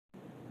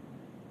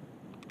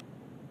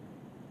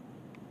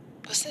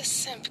Você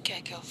sempre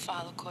quer que eu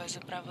falo coisa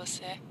pra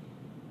você.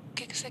 O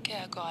que você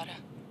quer agora?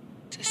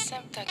 Você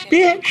sempre tá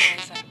querendo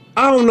coisa.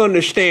 I don't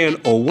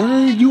understand a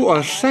word you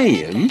are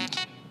saying.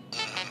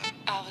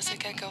 Você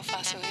quer que eu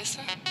faça isso?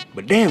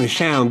 But damn, it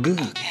sound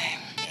good. Ok.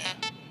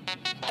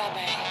 Tá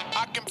bem.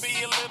 I can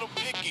be a little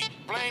picky.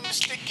 Blame the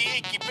sticky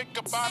icky. Pick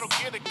a bottle,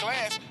 get a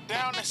glass.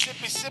 Down and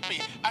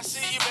sippy. I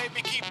see you,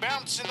 baby, keep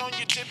bouncing on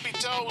your tippy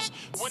toes.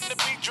 When the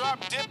beat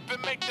drop, dip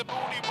and make the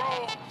booty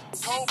roll.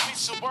 Cold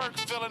piece of work,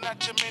 filling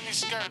out your mini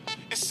skirt.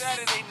 It's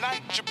Saturday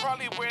night, you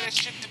probably wear that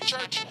shit to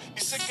church.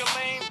 You sick of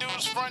lame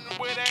dudes frontin'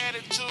 with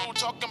attitude,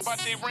 talking about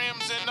their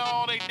rims and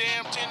all they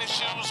damn tennis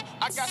shoes.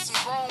 I got some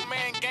grown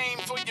man game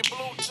for your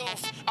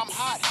Bluetooth. I'm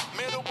hot,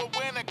 middle of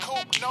winter,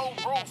 coupe, no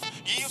roof.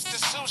 You used to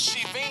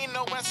sushi,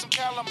 vino, and some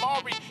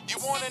calamari. You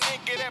want a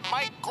nigga that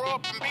might grow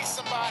up and be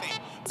somebody.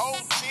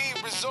 OT,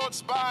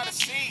 resorts by the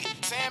sea.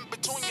 Sand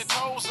between your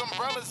toes,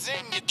 umbrellas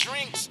in your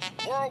drinks.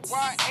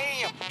 Worldwide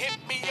AM, hit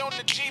me on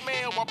the Gmail.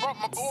 I brought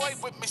my boy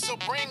with me, so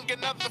bring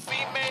another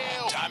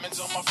female. Diamonds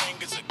on my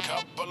fingers, a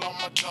couple on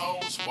my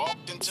toes.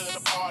 Walked into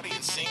the party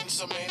and seen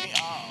so many.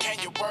 Can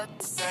you work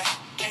with that?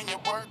 Can you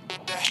work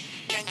with that?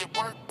 Can you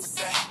work with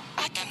that?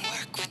 I can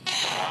work with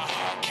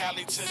that.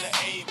 Cali to the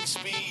A, we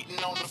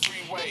speeding on the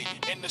freeway.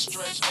 In the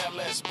stretch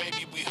LS,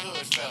 baby, we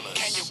hood fellas.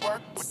 Can you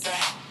work with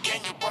that?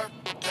 Can you work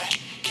with that?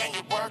 Can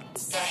you work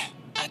with that?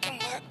 I can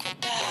work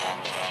with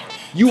that.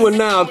 You are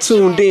now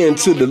tuned in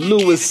to the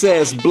Louis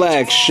S.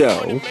 Black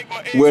Show,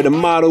 where the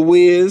motto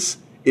is,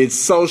 it's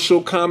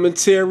social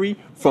commentary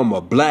from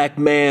a black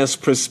man's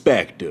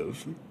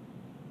perspective.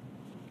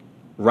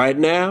 Right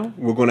now,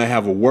 we're going to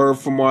have a word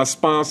from our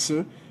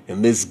sponsor,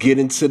 and let's get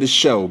into the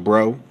show,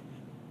 bro.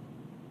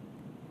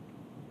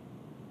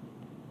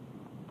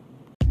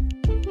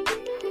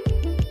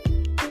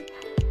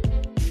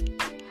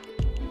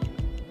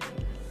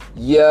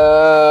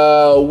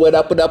 Yo, what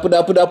up?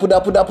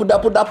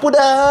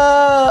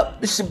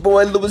 It's your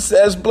boy Louis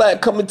S.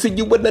 Black coming to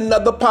you with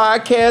another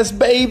podcast,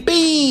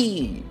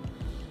 baby.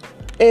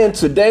 And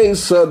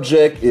today's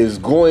subject is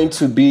going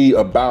to be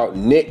about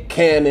Nick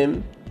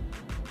Cannon.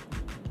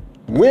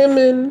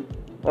 Women,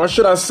 or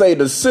should I say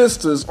the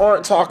sisters,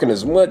 aren't talking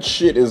as much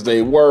shit as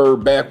they were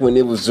back when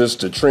it was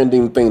just a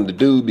trending thing to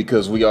do,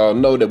 because we all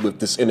know that with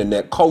this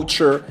internet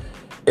culture,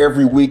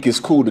 every week it's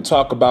cool to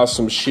talk about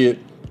some shit.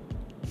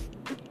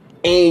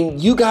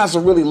 And you guys are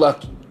really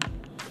lucky.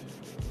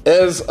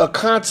 As a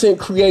content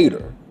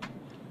creator,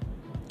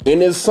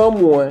 and as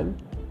someone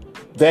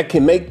that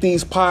can make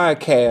these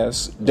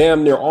podcasts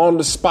damn near on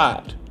the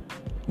spot,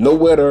 no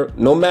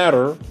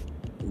matter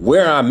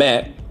where I'm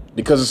at,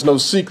 because it's no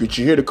secret,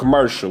 you hear the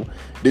commercial,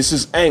 this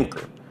is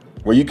Anchor,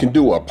 where you can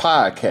do a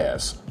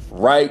podcast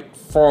right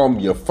from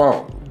your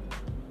phone.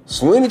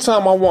 So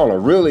anytime I want to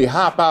really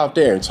hop out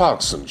there and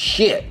talk some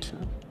shit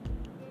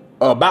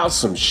about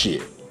some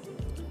shit,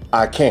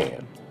 I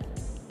can.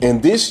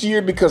 And this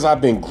year, because I've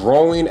been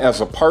growing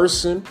as a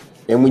person,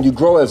 and when you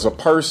grow as a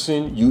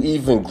person, you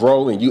even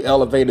grow and you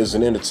elevate as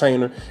an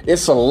entertainer.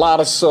 It's a lot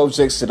of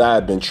subjects that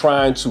I've been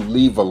trying to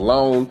leave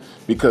alone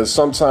because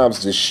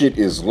sometimes the shit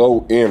is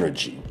low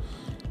energy.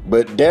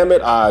 But damn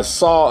it, I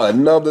saw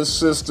another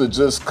sister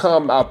just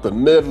come out the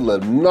middle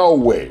of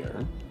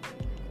nowhere.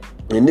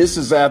 And this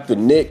is after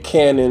Nick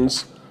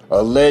Cannon's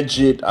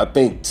alleged, I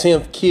think,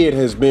 10th kid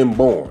has been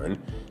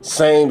born.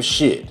 Same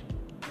shit.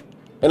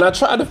 And I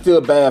try to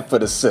feel bad for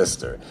the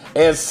sister.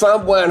 As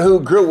someone who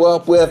grew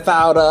up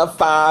without a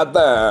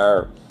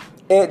father,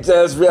 it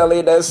just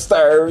really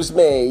disturbs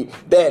me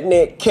that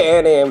Nick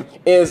Cannon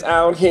is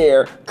out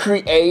here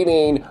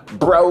creating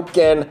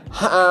broken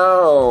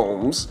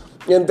homes.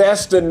 And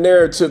that's the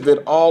narrative that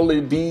all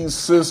of these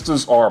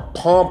sisters are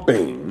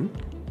pumping.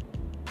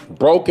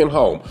 Broken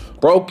home,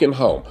 broken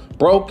home,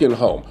 broken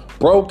home,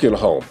 broken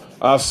home.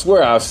 I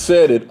swear I've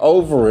said it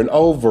over and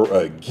over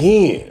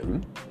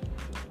again.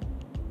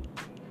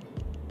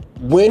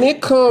 When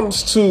it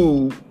comes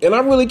to, and I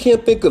really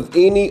can't think of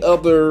any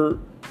other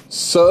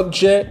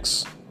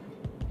subjects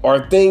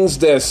or things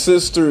that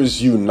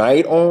sisters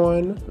unite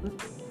on,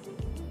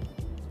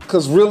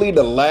 because really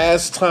the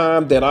last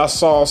time that I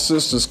saw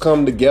sisters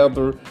come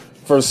together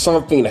for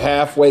something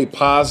halfway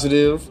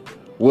positive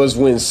was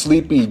when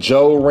Sleepy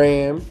Joe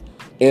ran,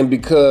 and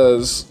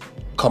because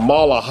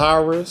Kamala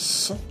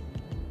Harris,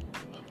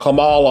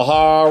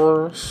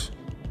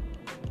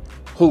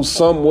 who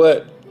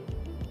somewhat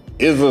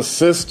is a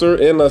sister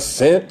in a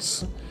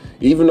sense,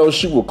 even though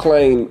she will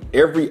claim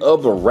every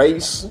other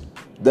race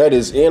that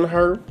is in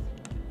her.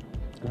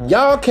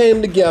 Y'all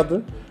came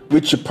together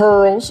with your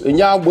pearls and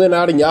y'all went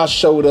out and y'all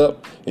showed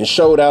up and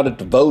showed out at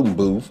the voting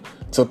booth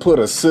to put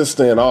a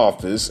sister in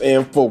office.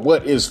 And for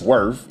what it's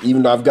worth,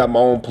 even though I've got my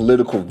own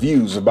political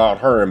views about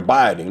her and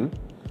Biden,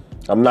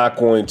 I'm not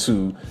going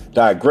to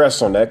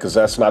digress on that because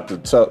that's not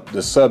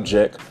the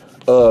subject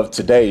of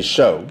today's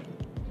show.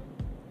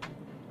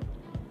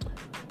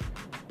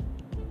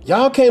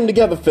 Y'all came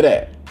together for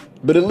that,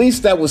 but at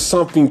least that was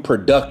something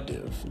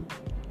productive.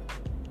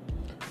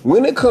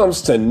 When it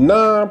comes to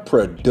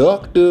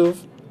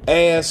non-productive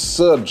ass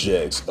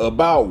subjects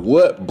about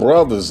what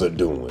brothers are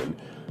doing,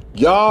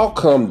 y'all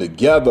come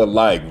together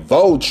like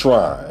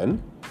Voltron.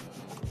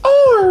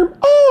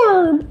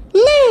 Arm,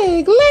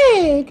 leg,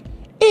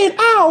 and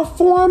I'll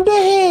form the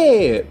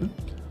head.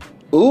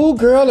 Ooh,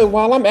 girl, and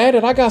while I'm at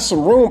it, I got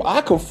some room.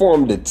 I can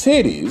form the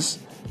titties.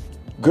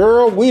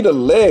 Girl, we the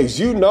legs.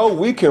 You know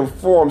we can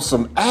form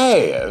some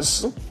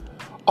ass.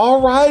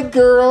 All right,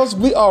 girls,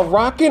 we are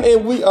rocking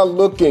and we are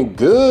looking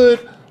good.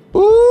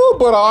 Ooh,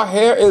 but our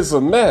hair is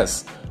a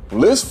mess.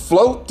 Let's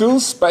float through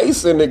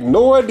space and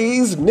ignore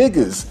these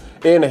niggas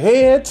and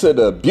head to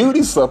the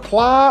beauty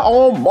supply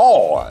on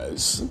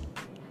Mars.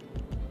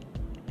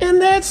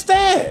 And that's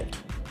that.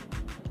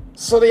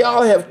 So they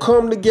all have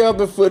come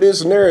together for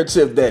this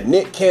narrative that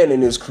Nick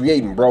Cannon is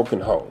creating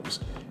broken homes.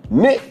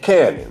 Nick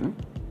Cannon,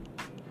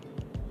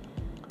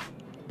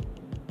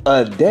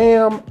 a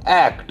damn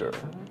actor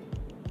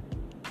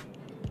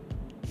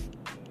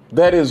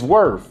that is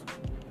worth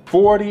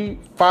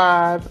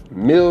 $45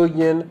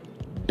 million.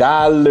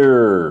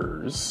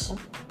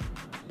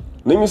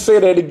 Let me say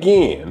that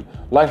again,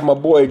 like my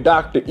boy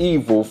Dr.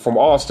 Evil from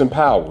Austin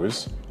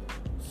Powers.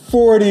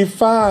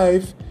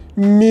 $45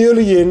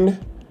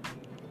 million.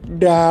 And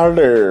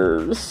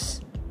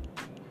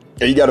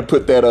you got to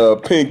put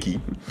that pinky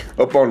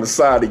up on the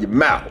side of your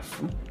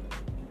mouth.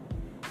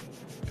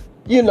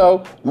 You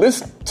know,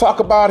 let's talk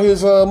about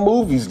his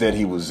movies that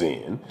he was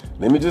in.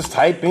 Let me just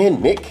type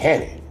in Nick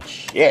Cannon.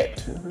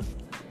 Shit.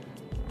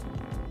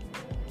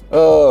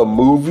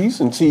 Movies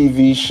and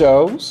TV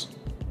shows.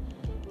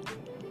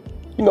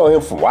 You know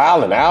him from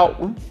Wildin' Out,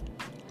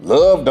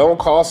 Love Don't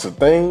Cost a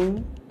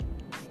Thing,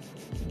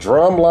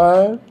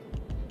 Drumline.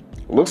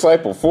 Looks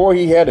like before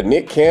he had a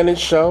Nick Cannon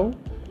show,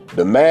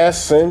 The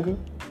Masked Singer,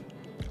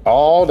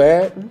 all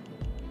that.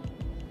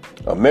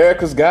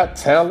 America's Got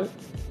Talent,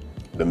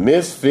 The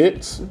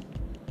Misfits,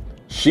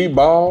 She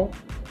Ball,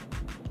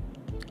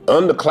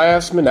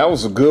 Underclassmen. That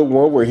was a good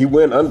one where he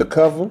went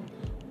undercover.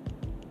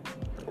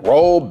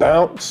 Roll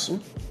Bounce,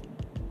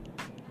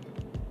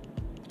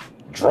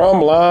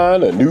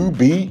 Drumline, A New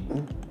Beat,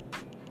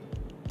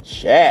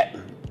 Chat,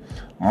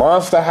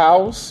 Monster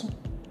House,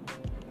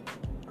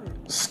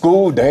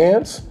 School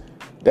Dance.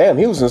 Damn,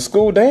 he was in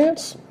School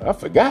Dance? I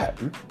forgot.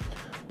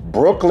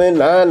 Brooklyn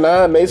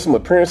Nine-Nine made some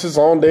appearances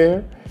on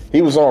there.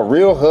 He was on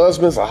Real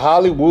Husbands of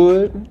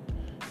Hollywood.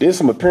 Did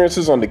some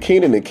appearances on the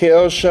Kenan and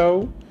Kel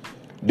show.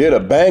 Did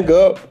a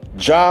bang-up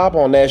job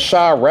on that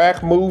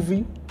Chirac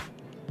movie.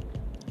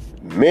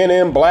 Men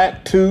in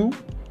Black 2.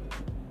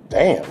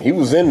 Damn, he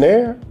was in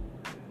there.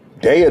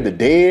 Day of the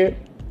Dead.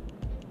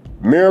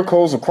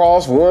 Miracles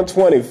Across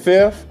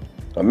 125th.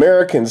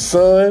 American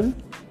Son.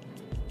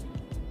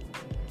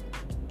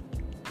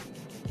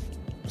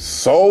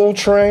 Soul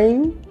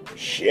Train.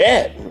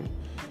 Shit.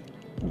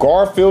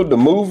 Garfield the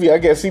movie. I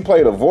guess he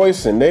played a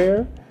voice in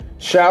there.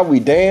 Shall We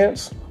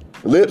Dance?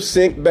 Lip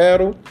Sync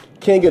Battle.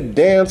 King of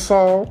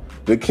Dancehall.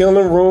 The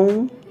Killing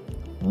Room.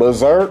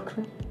 Berserk.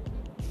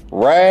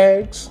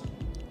 Rags.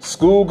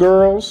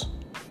 Schoolgirls.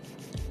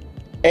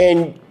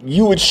 And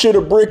you would shit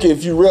a brick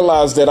if you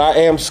realize that I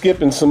am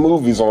skipping some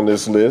movies on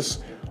this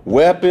list.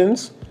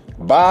 Weapons.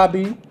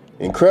 Bobby.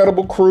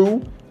 Incredible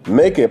Crew.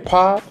 Make It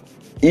Pop.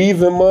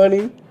 Even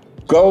Money.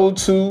 Go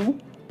To,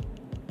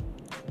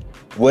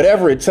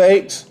 Whatever It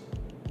Takes,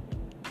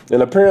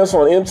 an appearance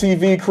on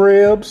MTV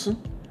Cribs,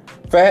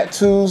 Fat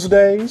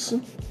Tuesdays,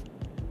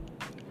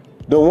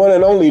 the one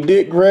and only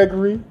Dick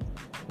Gregory,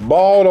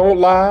 Ball Don't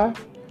Lie,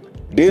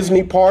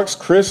 Disney Parks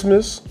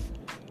Christmas,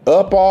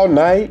 Up All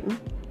Night,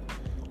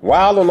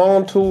 Wild and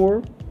On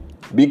Tour,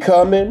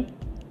 Becoming,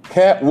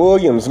 Cat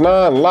Williams,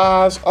 9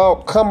 Lives. Oh,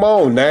 come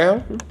on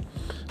now.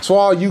 To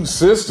all you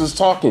sisters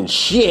talking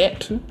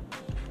shit,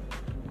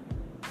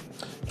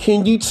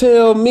 can you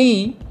tell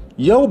me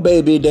your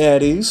baby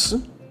daddy's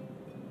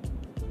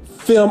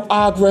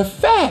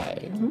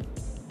filmography?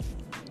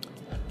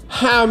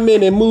 How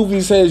many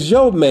movies has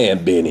your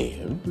man been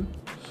in?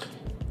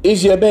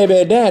 Is your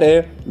baby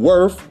daddy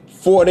worth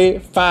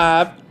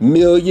 $45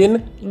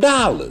 million?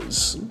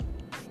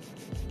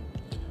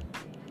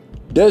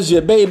 Does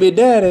your baby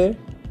daddy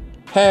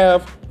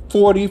have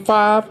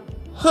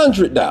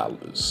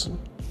 $4,500?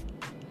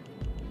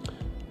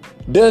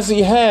 Does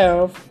he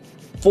have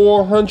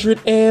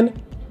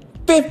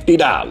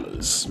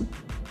 $450?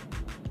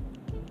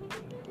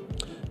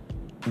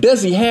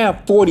 Does he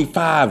have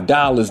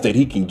 $45 that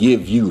he can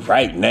give you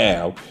right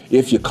now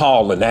if you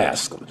call and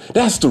ask him?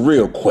 That's the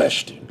real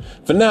question.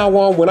 From now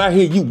on, when I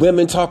hear you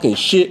women talking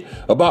shit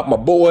about my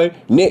boy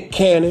Nick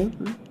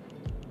Cannon,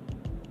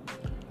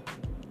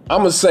 I'm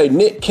going to say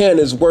Nick Cannon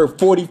is worth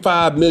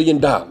 $45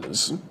 million.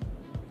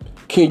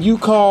 Can you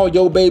call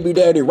your baby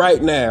daddy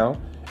right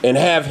now and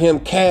have him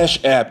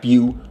cash app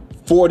you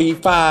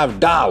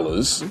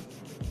 $45?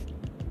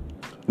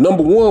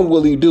 Number one,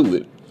 will he do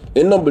it?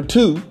 And number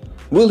two,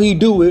 will he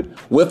do it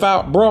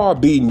without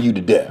broad beating you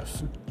to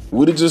death?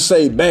 Would he just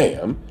say,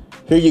 bam,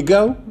 here you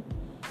go?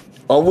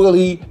 Or will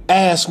he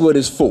ask what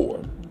it's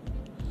for?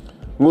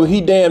 Will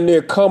he damn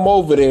near come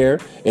over there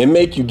and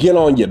make you get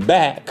on your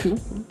back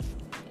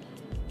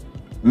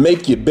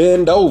make you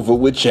bend over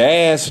with your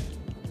ass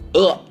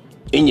up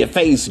and your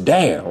face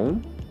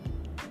down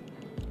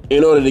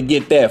in order to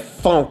get that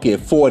funky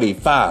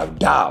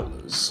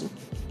 $45.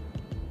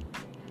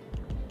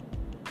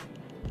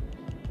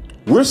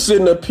 We're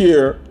sitting up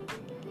here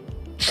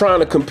trying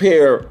to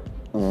compare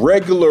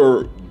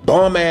regular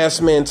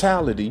bum-ass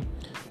mentality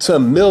to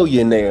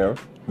millionaire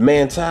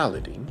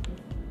mentality.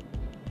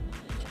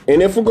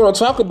 And if we're going to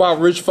talk about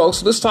rich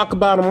folks, let's talk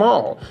about them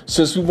all,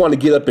 since we want to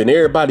get up in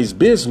everybody's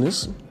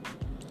business.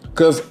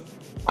 Because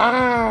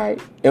I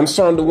am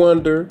starting to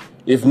wonder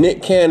if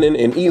Nick Cannon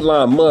and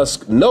Elon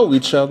Musk know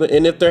each other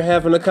and if they're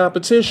having a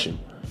competition.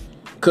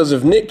 Because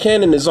if Nick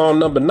Cannon is on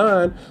number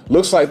 9,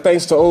 looks like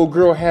thanks to old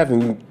girl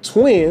having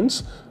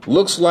twins,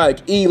 looks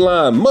like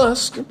Elon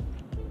Musk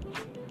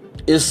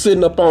is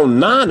sitting up on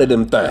 9 of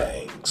them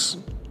things.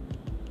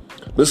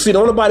 But see,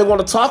 don't nobody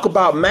want to talk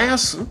about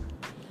Massa.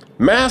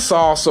 Massa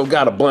also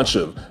got a bunch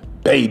of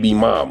baby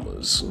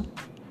mamas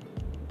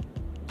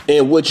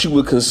and what you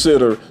would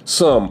consider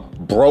some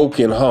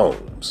broken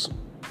homes.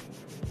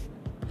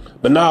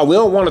 But now we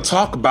don't want to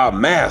talk about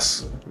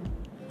Massa.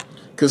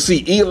 Because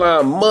see,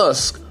 Elon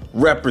Musk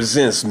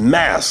represents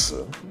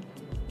Massa.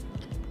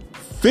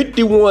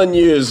 51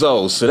 years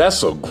old, so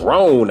that's a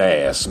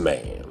grown-ass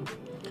man.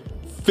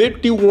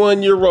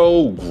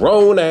 51-year-old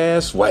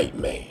grown-ass white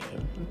man.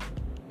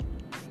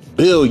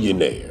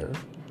 Billionaire.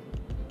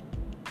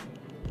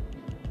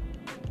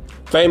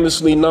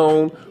 Famously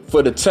known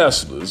for the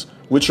Teslas,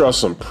 which are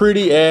some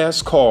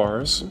pretty-ass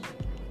cars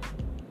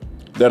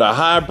that are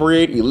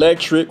hybrid,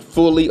 electric,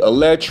 fully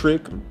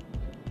electric.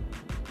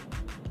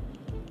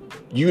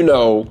 You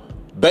know,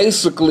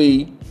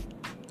 basically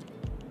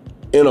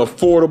an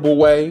affordable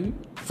way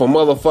for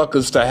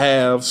motherfuckers to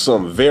have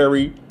some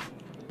very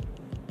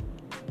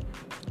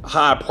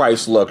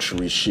high-priced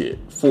luxury shit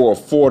for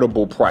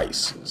affordable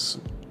prices.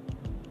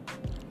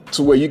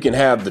 To where you can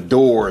have the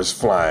doors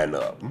flying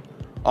up.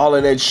 All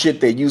of that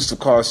shit that used to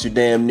cost you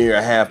damn near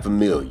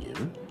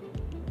 $500,000.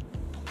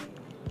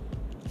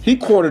 He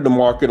cornered the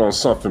market on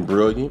something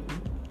brilliant.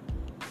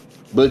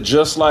 But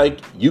just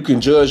like you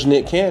can judge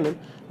Nick Cannon,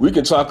 we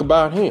can talk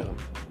about him.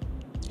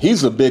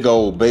 He's a big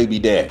old baby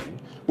daddy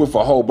with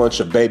a whole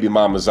bunch of baby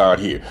mamas out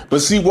here.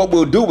 But see, what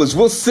we'll do is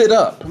we'll sit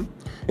up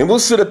and we'll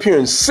sit up here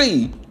and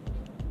see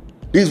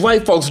these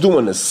white folks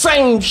doing the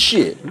same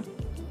shit.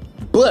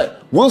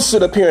 But we'll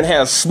sit up here and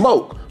have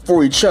smoke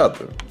for each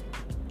other.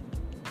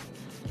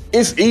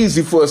 It's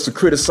easy for us to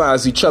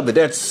criticize each other.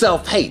 That's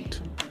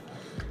self-hate.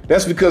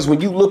 That's because when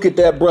you look at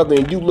that brother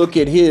and you look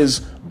at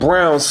his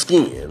brown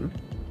skin,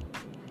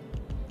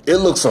 it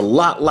looks a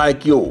lot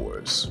like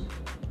yours.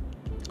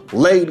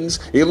 Ladies,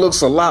 it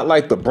looks a lot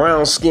like the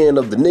brown skin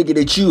of the nigga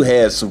that you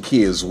had some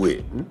kids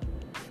with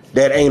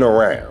that ain't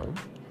around.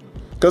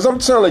 Because I'm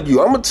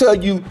going to tell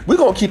you, we're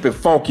going to keep it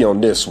funky on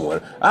this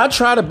one. I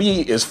try to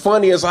be as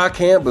funny as I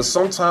can, but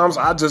sometimes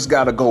I just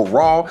got to go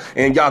raw,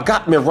 and y'all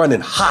got me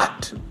running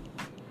hot.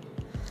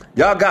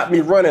 Y'all got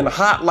me running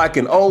hot like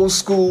an old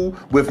school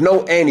with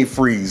no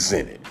antifreeze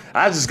in it.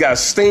 I just got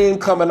steam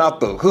coming out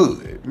the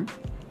hood.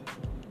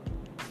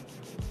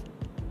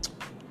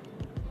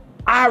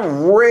 I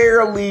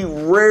rarely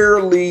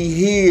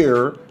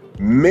hear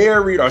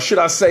married, or should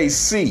I say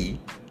see,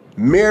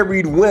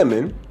 married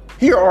women,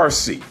 here are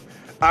see.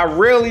 I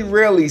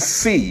rarely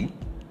see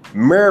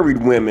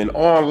married women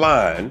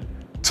online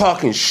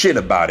talking shit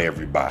about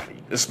everybody,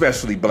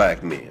 especially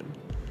black men.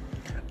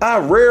 I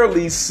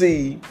rarely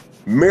see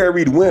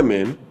married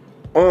women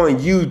on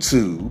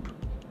YouTube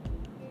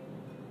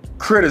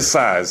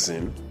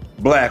criticizing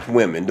black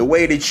women the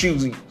way that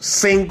you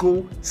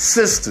single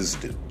sisters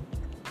do.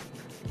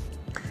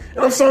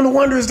 And I'm starting to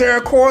wonder, is there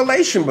a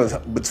correlation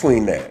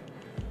between that?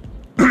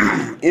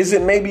 Is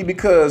it maybe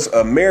because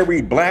a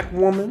married black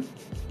woman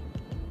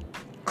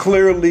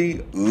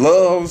clearly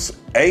loves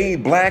a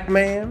black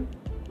man?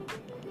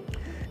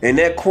 And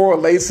that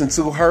correlates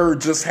into her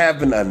just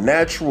having a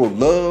natural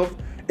love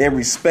and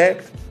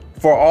respect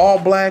for all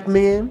black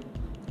men,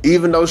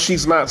 even though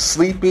she's not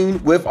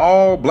sleeping with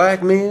all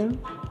black men?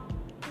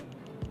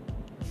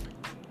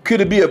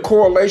 Could it be a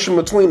correlation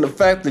between the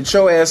fact that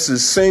your ass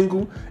is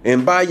single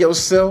and by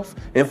yourself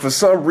and for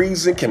some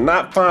reason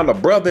cannot find a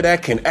brother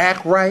that can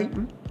act right?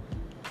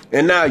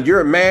 And now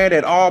you're mad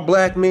at all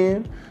black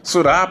men?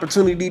 So the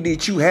opportunity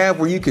that you have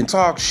where you can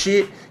talk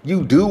shit,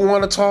 you do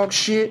want to talk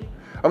shit?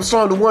 I'm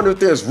starting to wonder if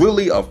there's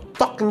really a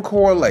fucking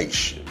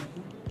correlation.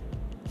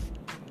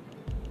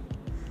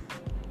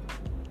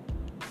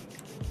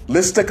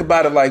 Let's think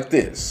about it like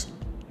this.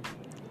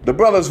 The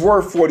brother's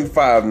worth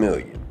 $45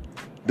 million.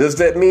 Does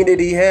that mean that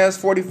he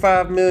has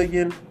 $45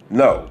 million?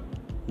 No.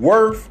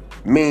 Worth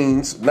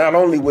means not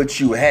only what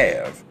you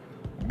have,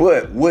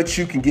 but what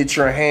you can get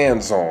your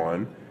hands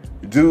on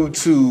due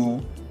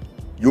to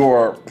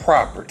your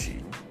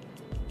property.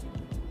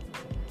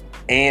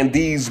 And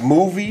these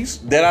movies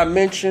that I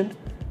mentioned,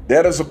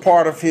 that is a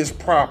part of his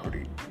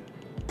property.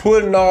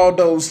 Putting all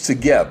those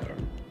together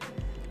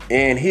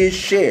and his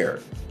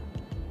share,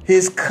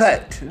 his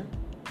cut,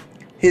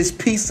 his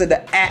piece of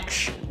the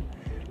action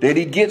that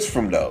he gets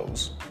from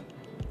those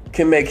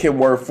can make him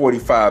worth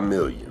 $45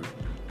 million.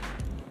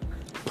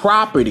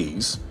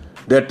 Properties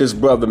that this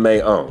brother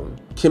may own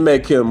can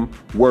make him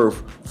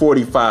worth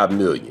 $45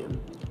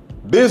 million.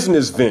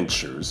 Business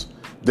ventures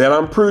that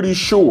I'm pretty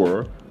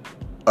sure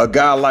a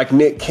guy like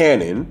Nick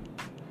Cannon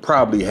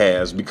probably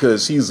has,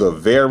 because he's a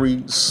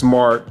very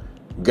smart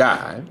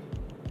guy,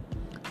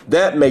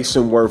 that makes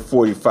him worth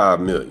 $45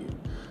 million.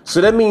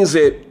 So that means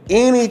that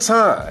any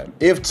time,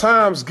 if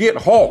times get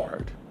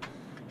hard,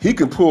 he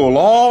can pull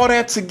all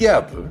that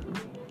together,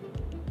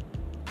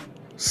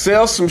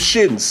 sell some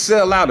shit and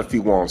sell out if he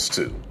wants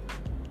to,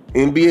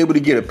 and be able to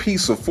get a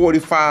piece of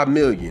 $45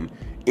 million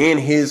in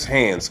his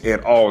hands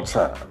at all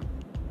time.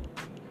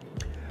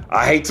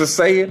 I hate to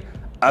say it,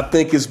 I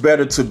think it's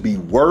better to be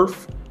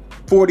worth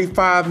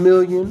 $45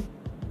 million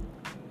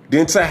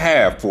than to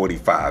have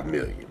 $45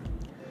 million.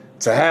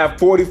 To have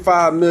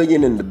 $45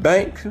 million in the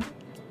bank,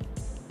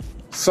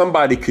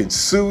 somebody could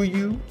sue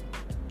you.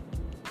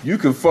 You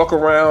can fuck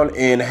around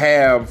and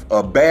have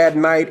a bad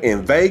night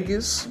in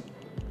Vegas,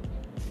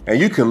 and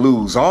you can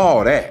lose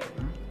all that.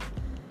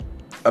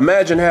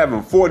 Imagine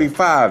having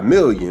 $45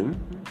 million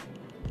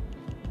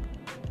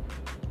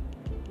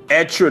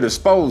at your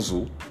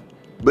disposal,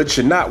 but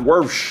you're not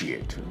worth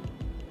shit.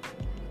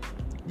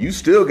 You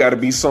still got to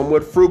be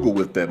somewhat frugal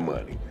with that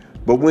money.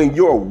 But when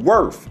your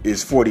worth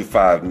is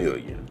 $45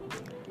 million,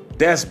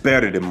 that's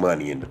better than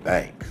money in the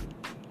bank.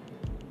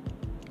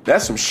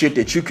 That's some shit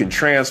that you can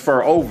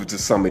transfer over to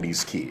some of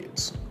these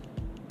kids.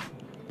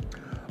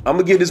 I'm going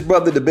to give this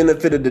brother the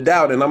benefit of the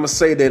doubt, and I'm going to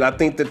say that I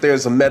think that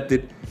there's a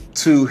method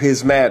to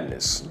his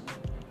madness.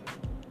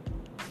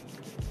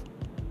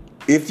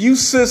 If you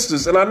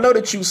sisters, and I know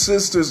that you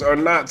sisters are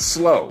not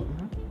slow,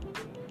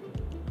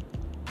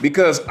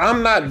 because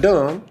I'm not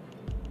dumb,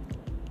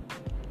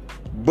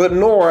 but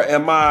nor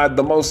am I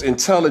the most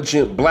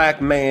intelligent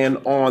black man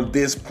on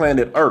this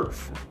planet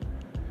Earth.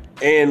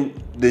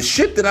 And the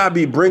shit that I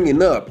be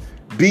bringing up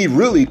be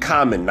really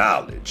common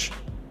knowledge.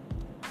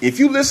 If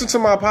you listen to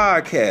my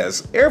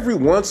podcast, every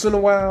once in a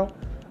while,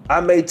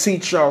 I may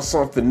teach y'all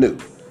something new.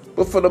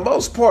 But for the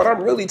most part,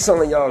 I'm really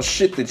telling y'all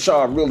shit that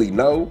y'all really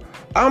know.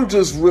 I'm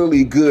just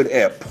really good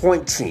at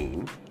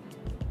pointing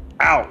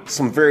out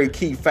some very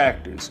key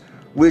factors,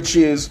 which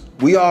is,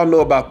 we all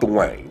know about the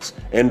Waynes.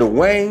 And the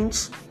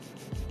Waynes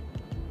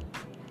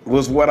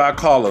was what I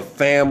call a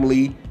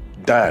family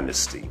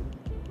dynasty.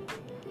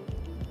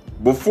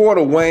 Before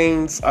the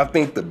Waynes, I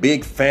think the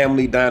big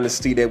family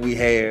dynasty that we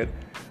had,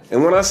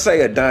 and when I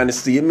say a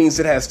dynasty, it means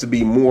it has to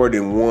be more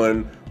than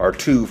one or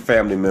two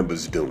family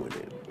members doing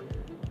it.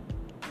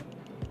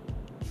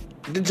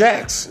 The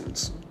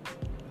Jacksons.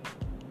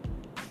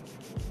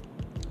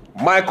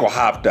 Michael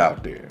hopped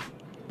out there.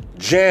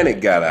 Janet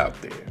got out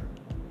there.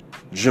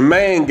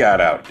 Jermaine got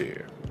out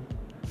there.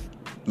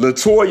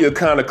 LaToya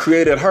kind of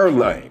created her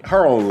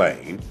own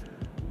lane,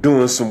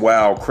 doing some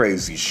wild,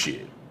 crazy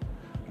shit.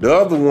 The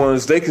other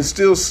ones, they can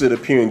still sit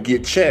up here and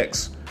get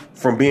checks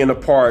from being a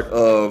part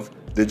of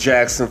the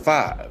Jackson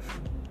 5.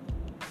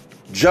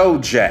 Joe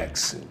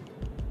Jackson,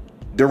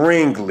 the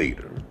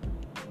ringleader.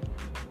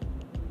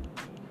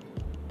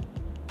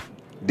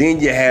 Then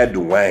you had the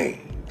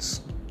Waynes.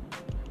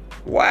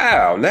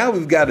 Wow, now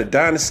we've got a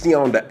dynasty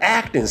on the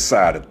acting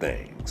side of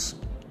things.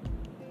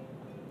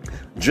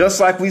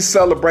 Just like we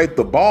celebrate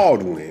the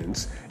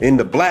Baldwins, in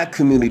the black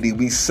community,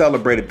 we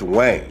celebrated the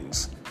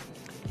Waynes.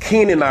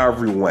 Keenen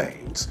Ivory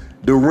Waynes,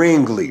 the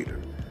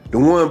ringleader, the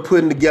one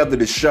putting together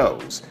the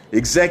shows,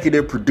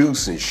 executive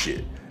producing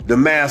shit, the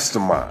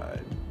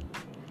mastermind.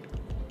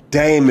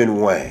 Damon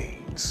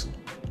Wayans,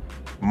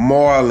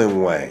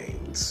 Marlon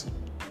Wayans,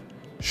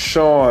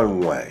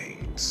 Sean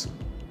Wayans.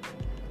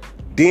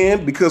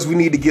 Then, because we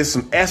need to get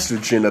some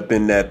estrogen up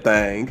in that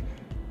thing,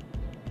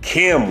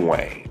 Kim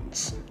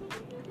Wayans.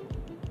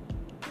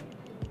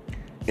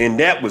 And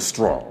that was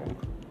strong.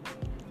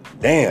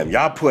 Damn,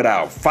 y'all put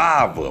out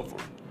 5 of them.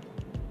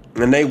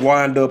 And they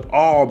wind up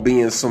all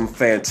being some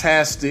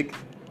fantastic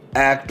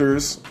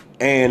actors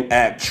and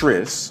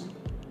actress,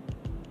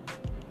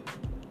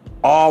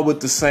 all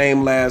with the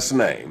same last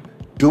name,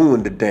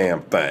 doing the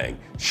damn thing.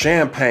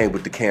 Champagne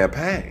with the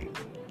campaign.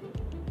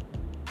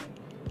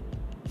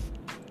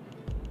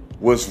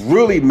 What's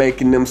really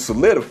making them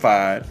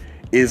solidified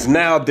is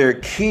now their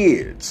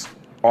kids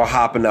are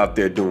hopping out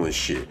there doing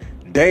shit.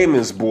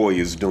 Damon's boy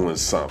is doing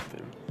something.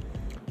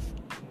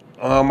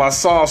 I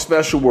saw a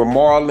special where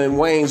Marlon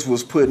Wayans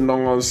was putting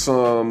on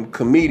some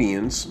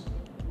comedians.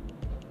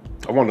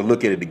 I want to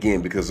look at it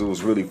again because it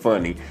was really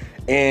funny.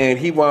 And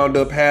he wound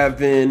up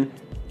having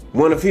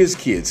one of his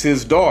kids,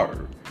 his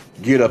daughter,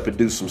 get up and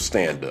do some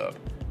stand-up.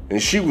 And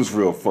she was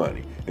real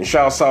funny. And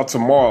shouts out to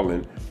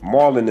Marlon.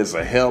 Marlon is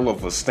a hell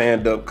of a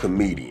stand-up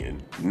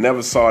comedian.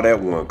 Never saw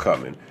that one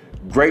coming.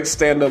 Great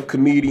stand-up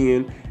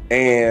comedian,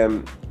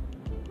 and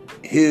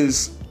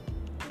his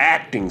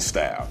acting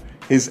style.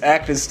 His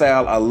acting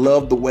style, I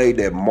love the way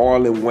that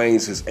Marlon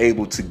Wayans is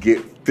able to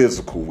get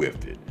physical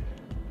with it.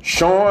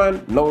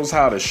 Sean knows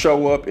how to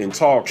show up and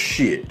talk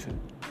shit.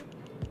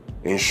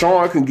 And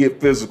Sean can get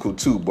physical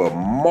too, but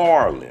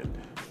Marlon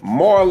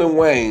Marlon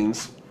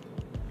Wayans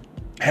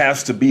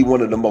has to be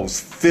one of the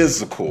most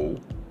physical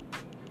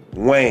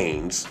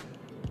Wayans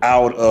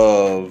out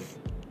of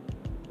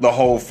the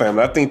whole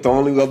family. I think the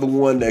only other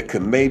one that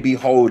could maybe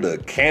hold a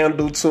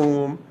candle to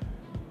him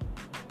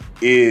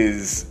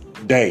is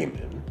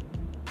Damon.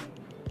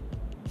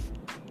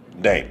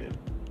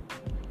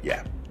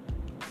 Yeah.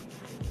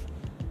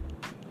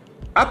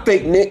 I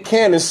think Nick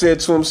Cannon said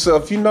to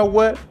himself, you know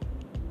what?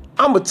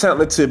 I'm a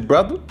talented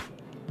brother.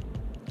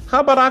 How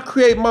about I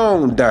create my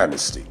own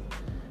dynasty?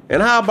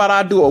 And how about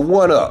I do a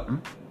one-up?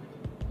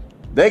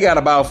 They got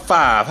about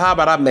 5. How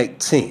about I make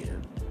 10?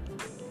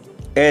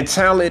 And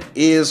talent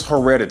is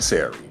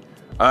hereditary.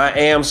 I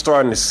am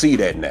starting to see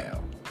that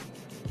now.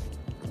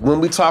 When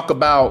we talk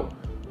about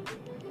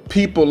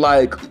people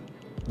like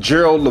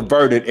Gerald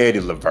Levert and Eddie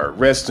Levert,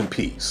 rest in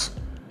peace,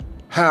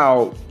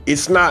 how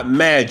it's not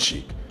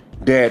magic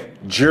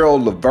that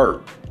Gerald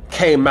Levert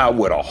came out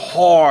with a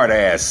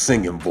hard-ass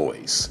singing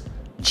voice,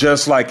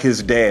 just like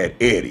his dad,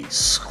 Eddie,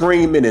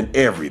 screaming and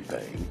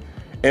everything.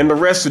 And the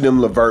rest of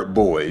them Levert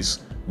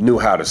boys knew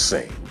how to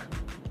sing.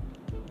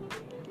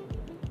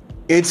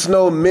 It's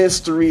no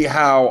mystery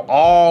how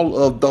all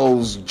of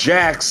those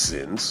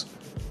Jacksons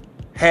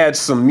had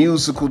some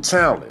musical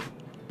talent.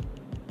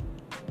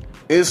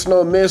 It's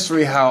no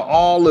mystery how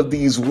all of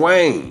these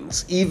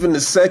Waynes, even the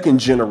second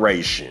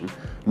generation,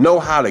 know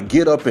how to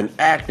get up and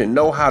act and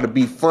know how to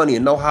be funny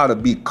and know how to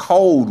be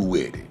cold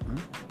with it.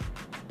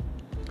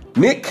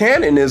 Nick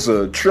Cannon is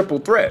a triple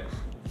threat.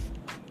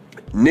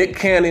 Nick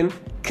Cannon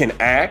can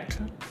act,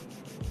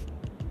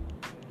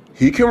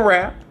 he can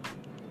rap,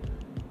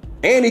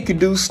 and he can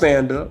do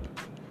stand-up.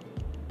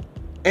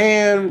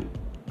 And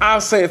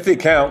I'll say if it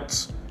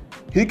counts,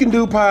 he can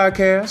do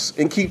podcasts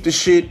and keep the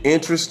shit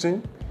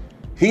interesting.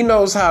 He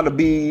knows how to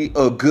be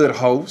a good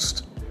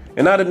host.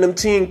 And out of them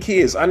 10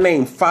 kids, I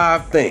named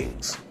 5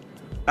 things.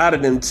 Out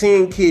of them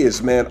 10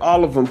 kids, man,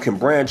 all of them can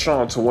branch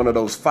on to one of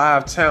those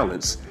 5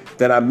 talents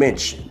that I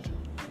mentioned.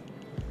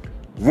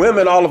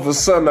 Women all of a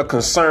sudden are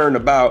concerned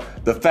about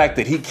the fact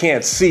that he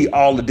can't see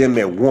all of them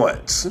at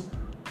once.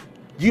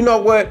 You know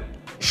what?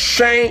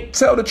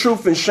 Tell the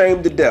truth and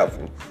shame the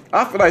devil.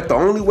 I feel like the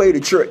only way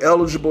that you're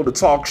eligible to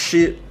talk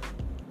shit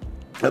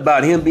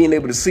about him being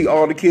able to see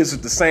all the kids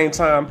at the same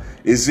time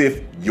is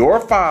if your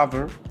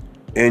father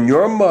and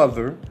your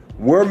mother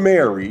were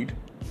married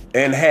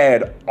and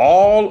had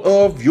all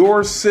of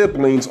your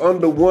siblings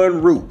under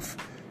one roof,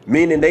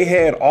 meaning they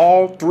had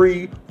all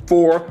 3,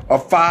 4, or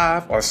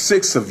 5, or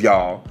 6 of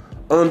y'all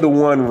under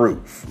one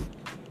roof.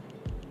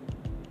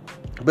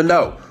 But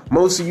no,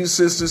 most of you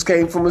sisters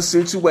came from a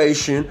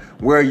situation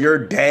where your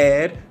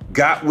dad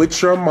got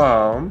with your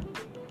mom.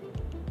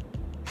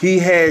 He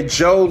had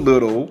your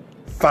little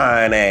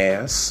fine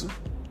ass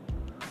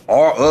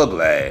or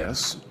ugly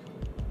ass.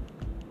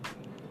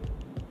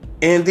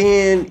 And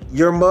then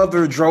your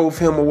mother drove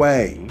him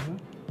away.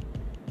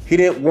 He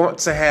didn't want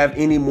to have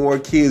any more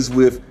kids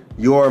with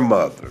your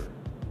mother.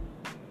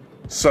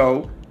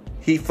 So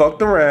he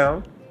fucked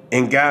around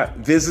and got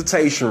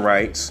visitation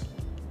rights.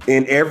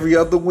 And every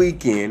other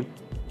weekend,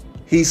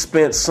 he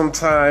spent some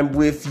time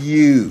with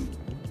you.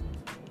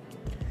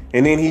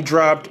 And then he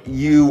dropped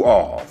you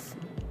off.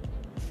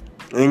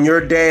 And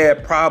your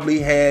dad probably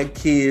had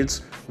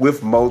kids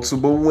with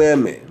multiple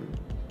women.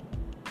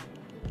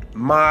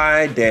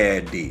 My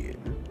dad did.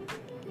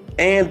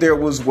 And there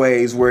was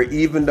ways where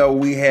even though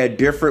we had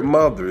different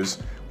mothers,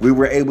 we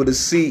were able to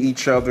see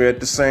each other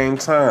at the same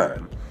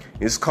time.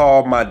 It's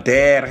called my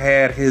dad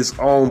had his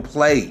own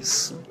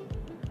place.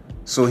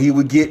 So he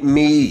would get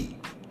me.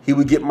 He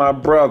would get my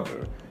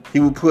brother. He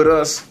would put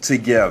us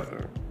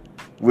together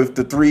with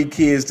the 3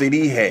 kids that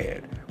he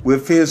had,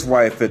 with his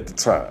wife at the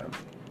time.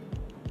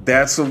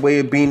 That's a way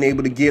of being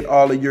able to get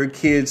all of your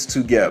kids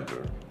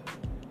together.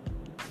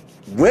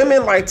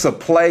 Women like to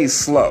play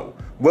slow.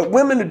 What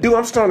women to do,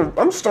 I'm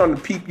starting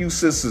to peep you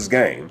sisters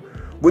game.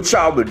 What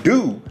y'all would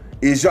do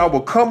is y'all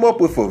will come up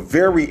with a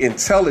very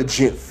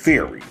intelligent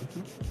theory.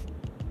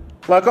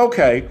 Like,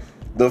 okay,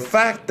 the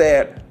fact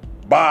that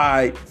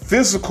by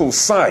physical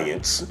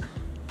science,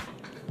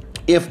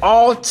 if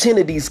all 10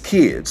 of these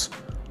kids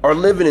are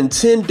living in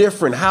 10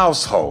 different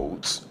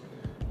households,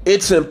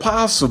 it's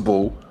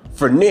impossible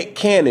for Nick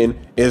Cannon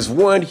as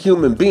one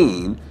human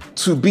being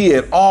to be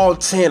at all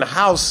 10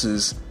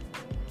 houses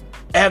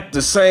at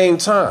the same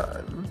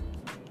time.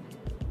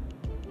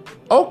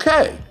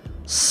 Okay,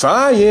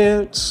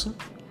 science.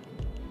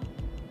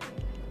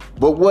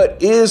 But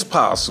what is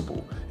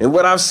possible, and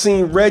what I've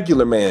seen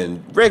regular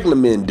men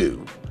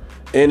do,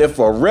 and if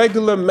a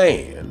regular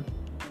man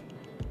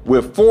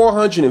with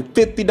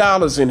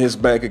 $450 in his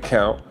bank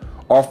account,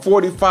 or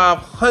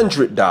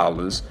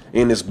 $4,500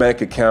 in his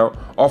bank account,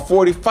 or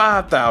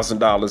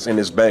 $45,000 in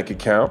his bank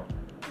account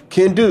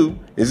can do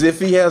is if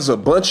he has a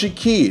bunch of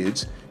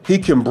kids, he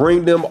can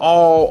bring them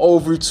all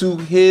over to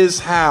his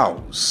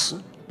house.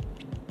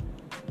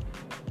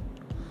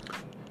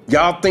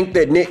 Y'all think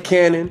that Nick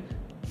Cannon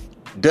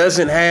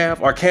doesn't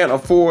have or can't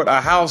afford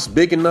a house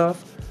big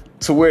enough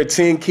to where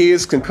 10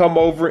 kids can come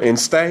over and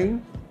stay?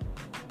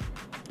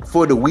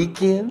 for the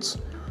weekends?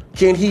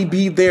 Can he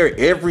be there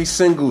every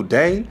single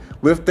day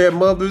with their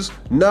mothers?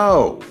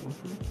 No.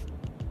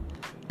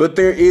 But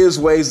there is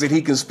ways that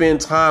he can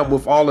spend time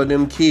with all of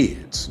them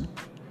kids.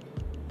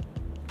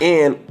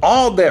 And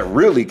all that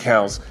really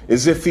counts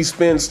is if he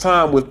spends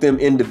time with them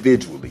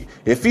individually.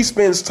 If he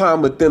spends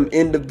time with them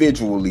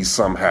individually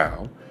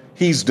somehow,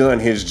 he's done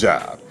his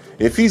job.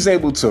 If he's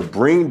able to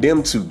bring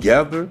them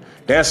together,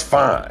 that's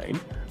fine.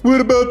 What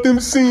about them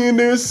seeing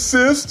their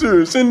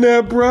sisters and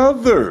their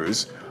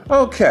brothers?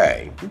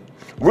 Okay,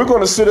 we're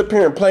going to sit up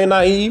here and play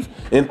naive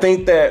and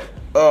think that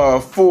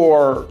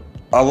for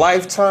a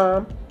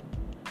lifetime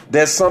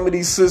that some of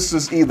these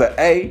sisters either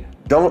A,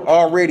 don't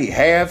already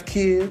have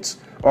kids,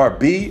 or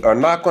B, are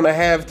not going to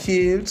have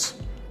kids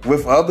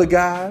with other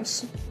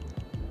guys.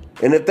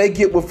 And if they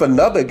get with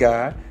another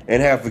guy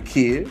and have a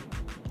kid,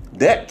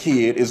 that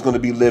kid is going to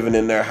be living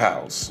in their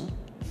house.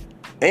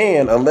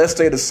 And unless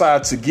they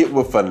decide to get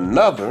with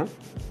another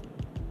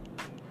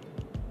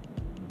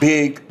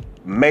big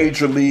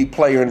major league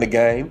player in the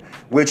game,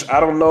 which I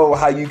don't know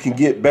how you can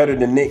get better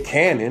than Nick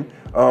Cannon.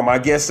 I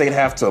guess they'd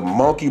have to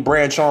monkey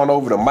branch on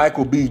over to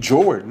Michael B.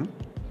 Jordan.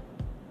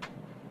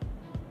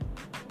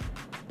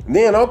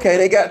 Then, okay,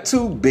 they got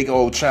 2 big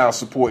old child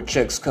support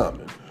checks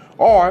coming.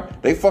 Or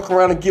they fuck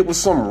around and get with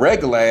some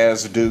regular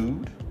ass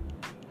dude,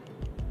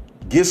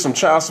 get some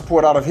child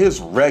support out of his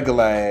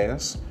regular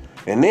ass,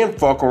 and then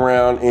fuck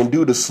around and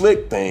do the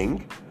slick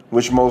thing,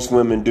 which most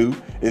women do,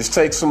 is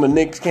take some of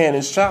Nick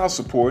Cannon's child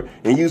support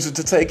and use it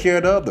to take care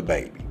of the other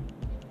baby.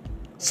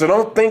 So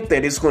don't think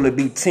that it's going to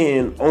be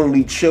 10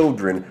 only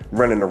children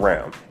running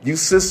around. You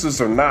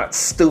sisters are not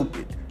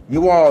stupid.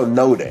 You all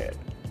know that.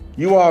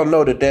 You all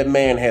know that that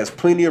man has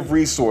plenty of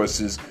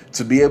resources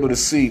to be able to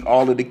see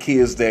all of the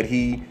kids that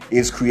he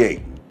is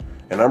creating.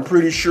 And I'm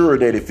pretty sure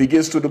that if he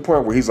gets to the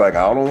point where he's like,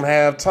 I don't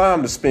have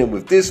time to spend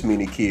with this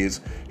many kids,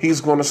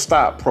 he's going to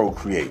stop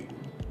procreating.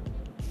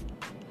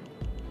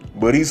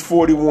 But he's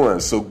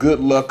 41, so good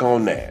luck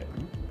on that.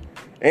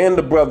 And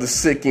the brother's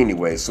sick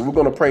anyway, so we're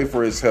going to pray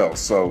for his health.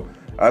 So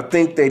I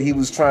think that he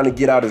was trying to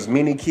get out as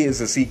many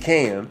kids as he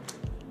can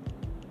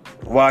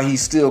while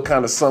he's still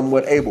kind of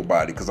somewhat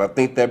able-bodied, because I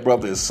think that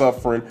brother is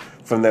suffering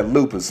from that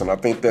lupus, and I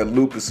think that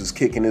lupus is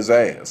kicking his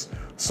ass.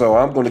 So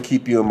I'm going to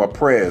keep you in my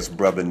prayers,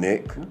 brother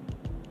Nick.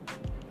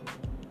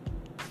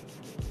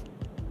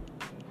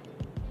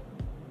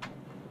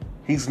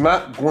 He's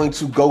not going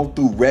to go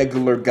through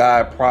regular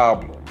guy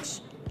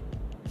problems.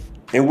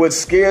 And what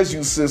scares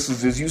you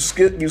sisters is you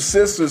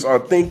sisters are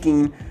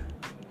thinking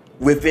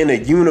within a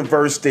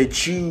universe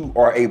that you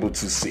are able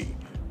to see.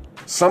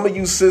 Some of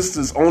you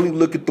sisters only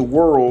look at the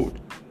world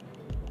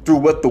through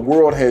what the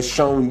world has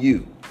shown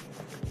you.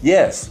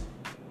 Yes,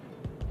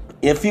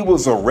 if he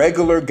was a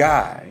regular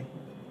guy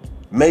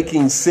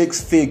making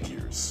 6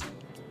 figures,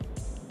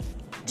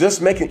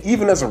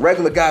 even as a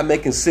regular guy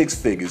making 6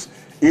 figures,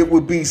 it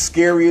would be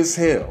scary as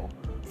hell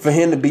for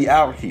him to be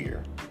out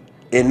here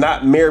and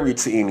not married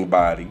to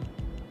anybody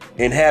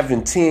and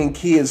having 10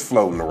 kids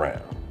floating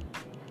around.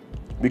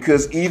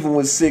 Because even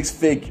with 6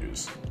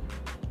 figures,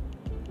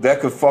 that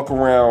could fuck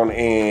around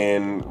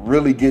and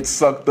really get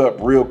sucked up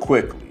real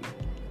quickly.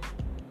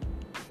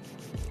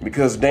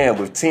 Because damn,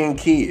 with 10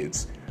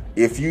 kids,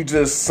 if you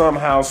just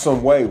somehow,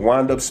 some way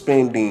wind up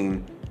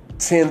spending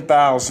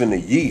 $10,000 a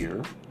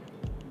year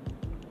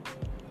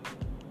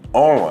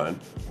on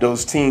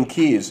those 10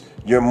 kids,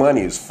 your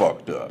money is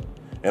fucked up.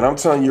 And I'm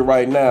telling you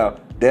right now,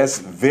 that's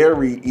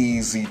very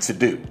easy to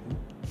do.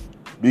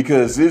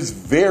 Because it's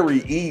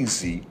very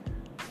easy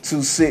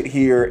to sit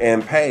here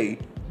and pay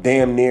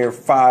damn near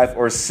 $5,000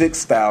 or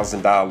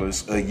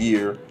 $6,000 a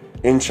year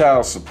in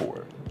child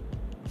support.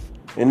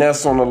 And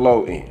that's on the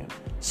low end.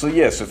 So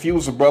yes, if he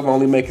was a brother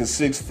only making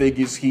 6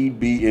 figures, he'd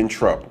be in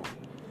trouble.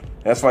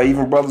 That's why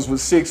even brothers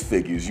with 6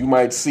 figures, you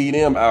might see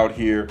them out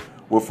here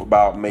with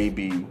about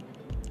maybe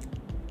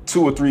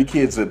 2 or 3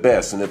 kids at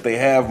best. And if they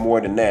have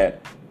more than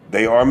that,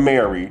 they are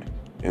married,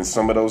 and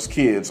some of those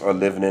kids are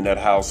living in that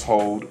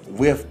household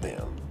with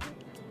them.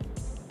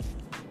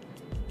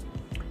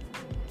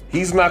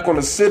 He's not going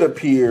to sit up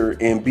here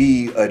and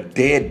be a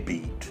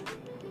deadbeat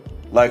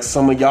like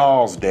some of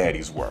y'all's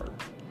daddies were.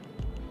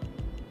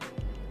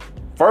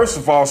 First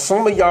of all,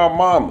 some of y'all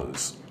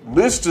mamas,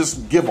 let's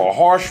just give a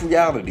harsh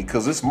reality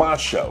because it's my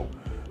show.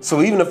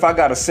 So even if I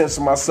got to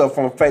censor myself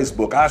on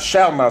Facebook, I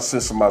shall not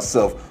censor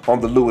myself on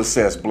the Louis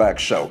S. Black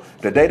Show.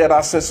 The day that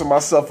I censor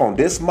myself on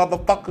this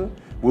motherfucker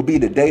will be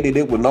the day that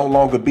it will no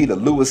longer be the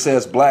Louis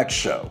S. Black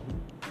Show.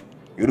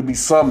 It'll be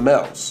something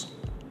else.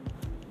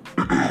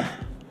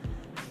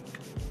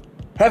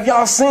 Have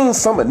y'all seen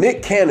some of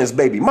Nick Cannon's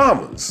baby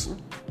mamas?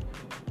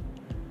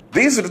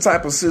 These are the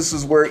type of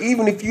sisters where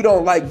even if you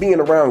don't like being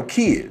around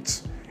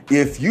kids,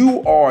 if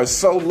you are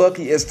so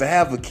lucky as to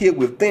have a kid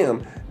with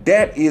them,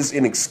 that is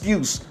an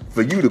excuse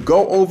for you to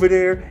go over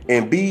there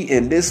and be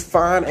in this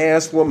fine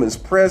ass woman's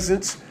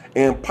presence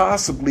and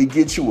possibly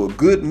get you a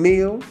good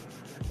meal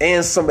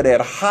and some of that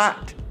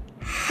hot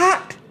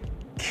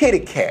kitty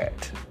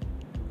cat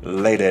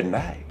late at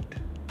night.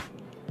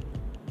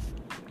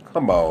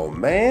 Come on,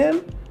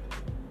 man.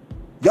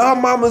 Y'all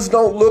mamas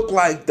don't look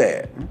like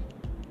that.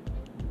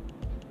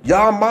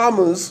 Y'all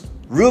mamas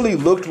really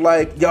looked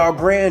like y'all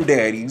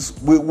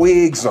granddaddies with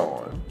wigs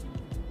on,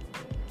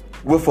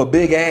 with a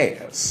big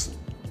ass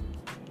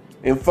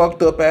and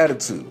fucked up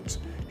attitudes.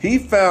 He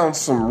found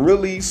some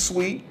really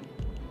sweet,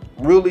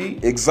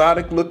 really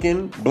exotic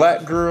looking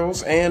black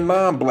girls and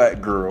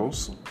non-black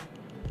girls.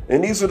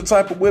 And these are the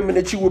type of women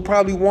that you would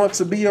probably want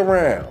to be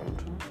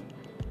around.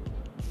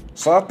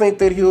 So I think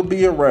that he'll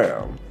be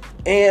around.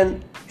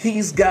 And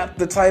he's got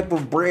the type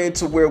of bread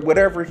to where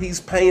whatever he's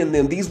paying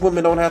them, these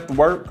women don't have to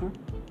work.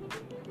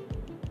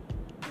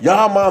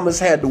 Y'all mamas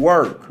had to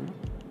work.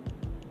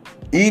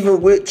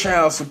 Even with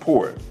child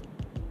support.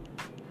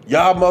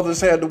 Y'all mothers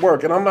had to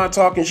work. And I'm not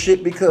talking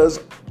shit because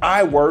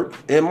I work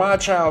and my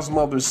child's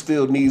mother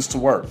still needs to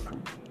work.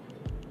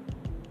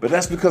 But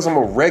that's because I'm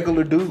a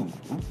regular dude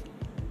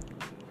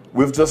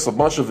with just a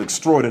bunch of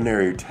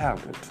extraordinary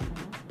talent.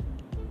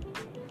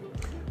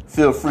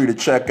 Feel free to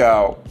check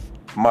out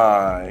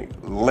my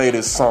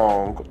latest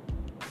song,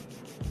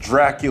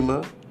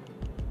 Dracula,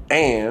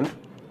 and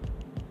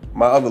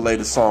my other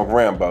latest song,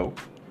 Rambo,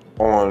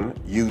 on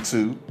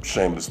YouTube.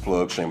 Shameless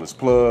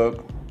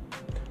plug.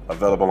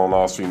 Available on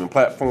all streaming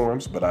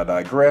platforms, but I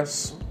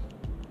digress.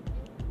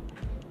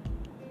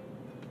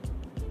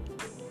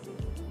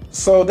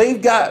 So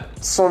they've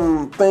got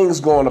some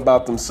things going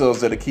about themselves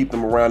that'll keep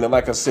them around. And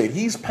like I said,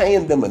 he's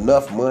paying them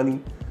enough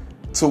money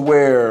to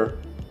where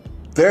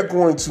they're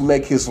going to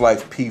make his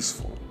life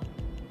peaceful.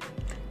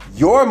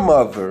 Your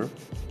mother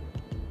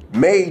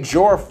made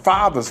your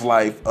father's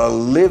life a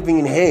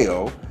living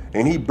hell,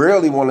 and he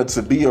barely wanted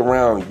to be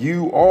around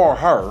you or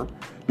her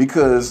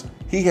because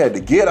he had to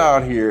get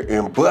out here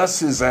and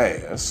bust his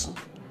ass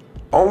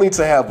only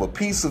to have a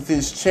piece of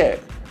his check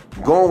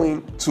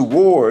going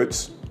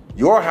towards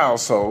your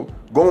household,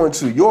 going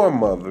to your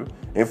mother,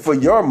 and for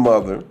your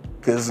mother,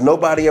 because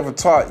nobody ever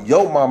taught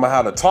your mama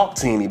how to talk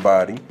to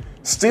anybody,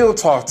 still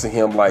talk to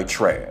him like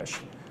trash.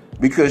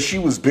 Because she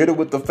was bitter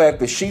with the fact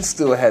that she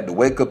still had to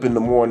wake up in the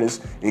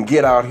mornings and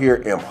get out here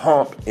and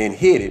hump and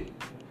hit it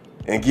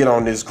and get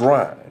on this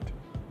grind.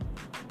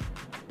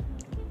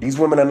 These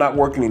women are not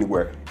working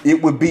anywhere.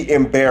 It would be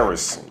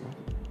embarrassing.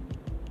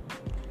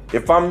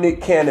 If I'm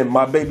Nick Cannon,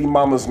 my baby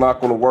mama's not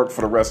going to work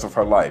for the rest of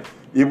her life.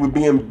 It would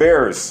be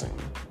embarrassing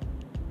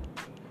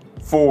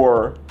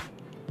for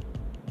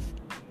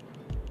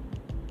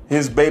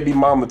his baby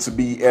mama to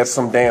be at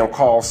some damn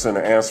call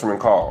center answering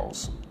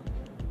calls.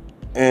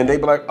 And they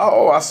be like,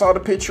 oh, I saw the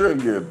picture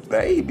of your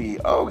baby.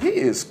 Oh, he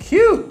is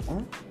cute.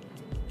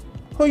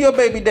 Who your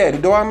baby daddy?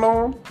 Do I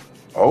know him?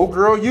 Oh,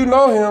 girl, you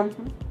know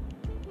him.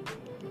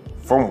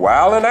 From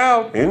Wildin'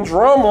 Out in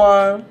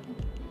Drumline.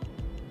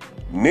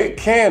 Nick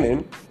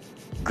Cannon.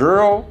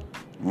 Girl,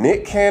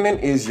 Nick Cannon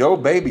is your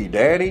baby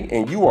daddy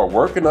and you are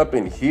working up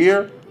in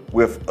here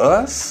with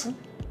us?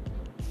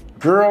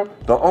 Girl,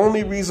 the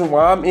only reason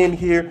why I'm in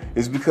here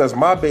is because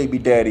my baby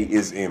daddy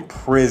is in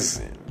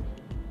prison.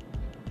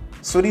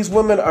 So these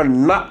women are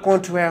not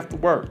going to have to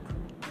work.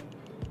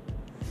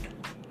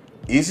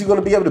 Is he going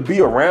to be able to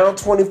be around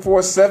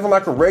 24/7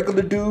 like a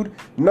regular dude?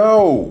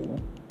 No.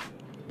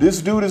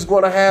 This dude is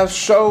going to have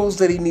shows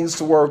that he needs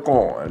to work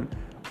on,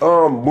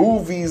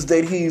 movies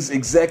that he's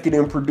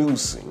executive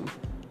producing,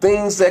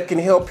 things that can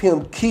help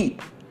him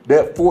keep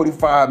that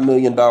 $45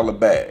 million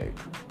bag.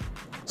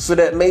 So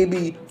that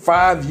maybe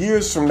 5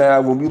 years from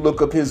now, when we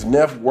look up his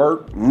net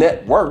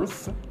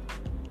worth,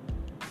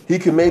 he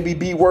can maybe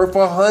be worth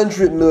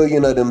 100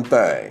 million of them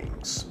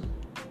things.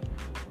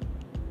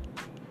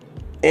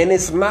 And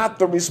it's not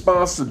the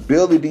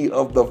responsibility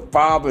of the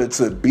father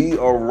to be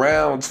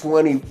around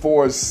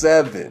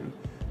 24/7.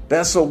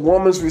 That's a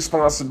woman's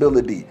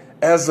responsibility.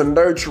 As a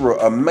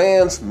nurturer, a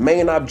man's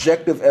main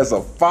objective as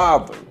a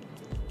father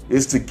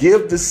is to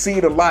give the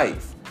seed of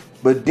life,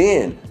 but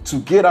then to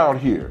get out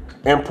here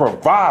and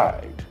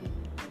provide,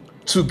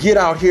 to get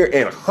out here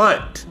and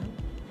hunt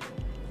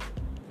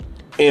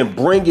and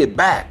bring it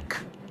back.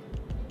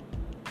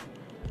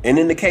 And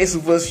in the case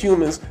of us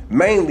humans,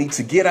 mainly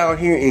to get out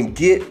here and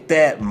get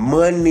that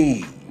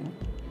money.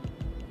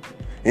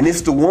 And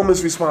it's the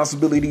woman's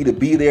responsibility to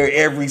be there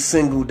every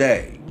single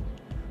day,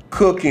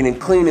 cooking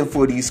and cleaning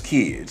for these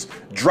kids,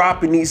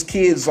 dropping these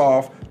kids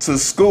off to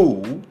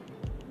school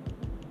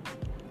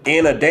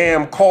in a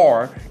damn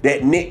car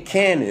that Nick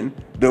Cannon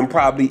done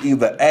probably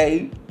either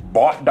A,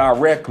 bought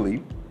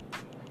directly,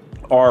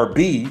 or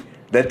B,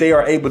 that they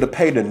are able to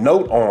pay the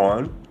note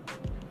on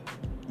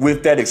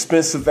with that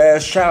expensive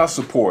ass child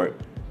support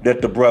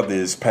that the brother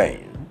is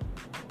paying.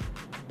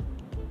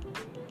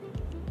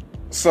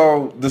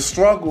 So the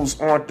struggles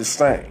aren't the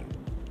same.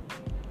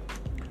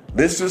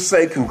 Let's just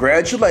say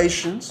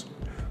congratulations.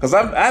 Because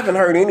I haven't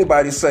heard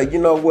anybody say,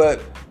 you know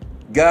what,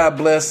 God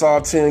bless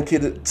all 10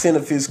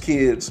 of his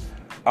kids.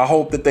 I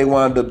hope that they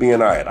wind up being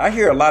all right. I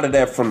hear a lot of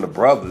that from the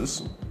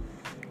brothers.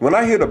 When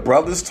I hear the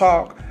brothers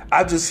talk,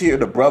 I just hear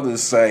the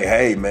brothers say,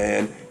 hey,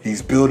 man,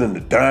 he's building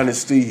a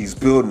dynasty. He's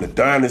building a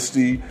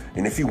dynasty.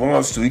 And if he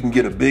wants to, he can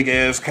get a big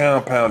ass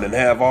compound and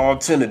have all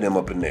 10 of them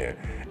up in there.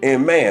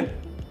 And man,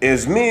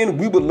 as men,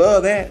 we would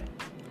love that.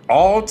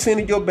 all 10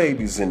 of your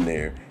babies in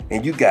there,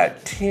 and you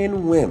got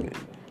 10 women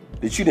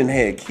that you done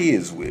had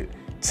kids with.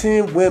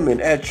 10 women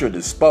at your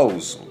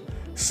disposal.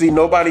 See,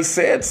 nobody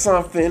said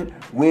something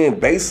when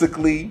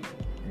basically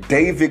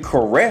David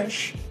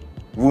Koresh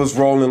was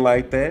rolling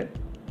like that.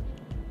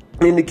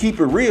 And to keep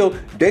it real,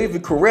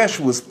 David Koresh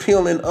was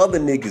peeling other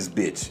niggas'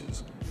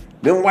 bitches.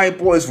 Them white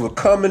boys were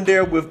coming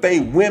there with they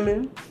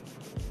women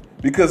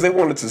because they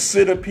wanted to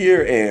sit up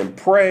here and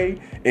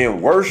pray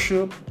and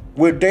worship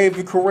with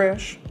David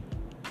Koresh.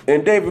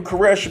 And David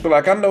Koresh would be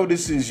like, I know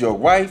this is your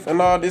wife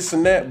and all this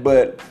and that,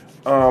 but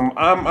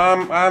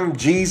I'm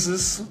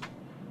Jesus.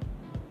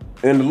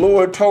 And the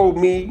Lord told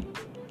me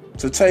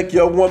to take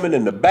your woman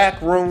in the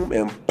back room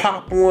and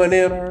pop one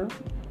in her.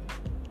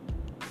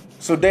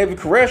 So David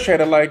Koresh had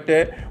it like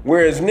that,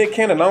 whereas Nick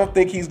Cannon, I don't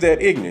think he's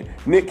that ignorant.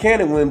 Nick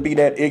Cannon wouldn't be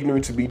that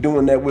ignorant to be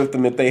doing that with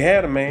them if they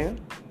had a man.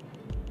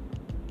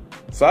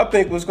 So I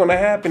think what's going to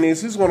happen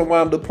is he's going to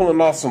wind up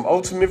pulling off some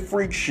ultimate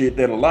freak shit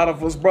that a lot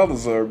of us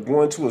brothers are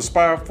going to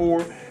aspire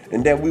for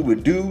and that we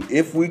would do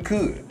if we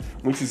could,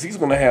 which is he's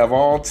going to have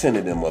all 10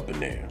 of them up in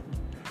there.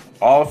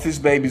 All of his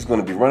babies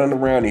going to be running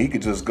around and he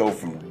could just go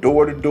from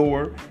door to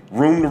door,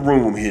 room to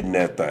room hitting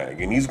that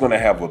thing. And he's going to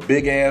have a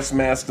big ass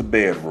master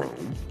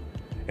bedroom.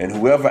 And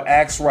whoever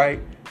acts right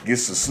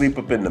gets to sleep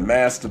up in the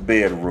master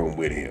bedroom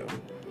with him.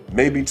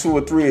 Maybe 2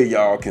 or 3 of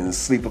y'all can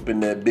sleep up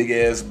in that big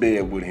ass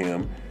bed with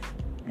him,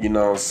 you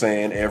know what I'm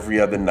saying, every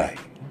other night.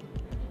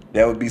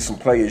 That would be some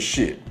player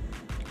shit.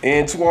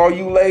 And to all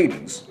you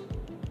ladies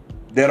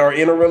that are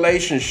in a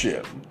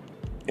relationship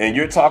and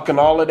you're talking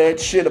all of that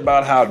shit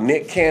about how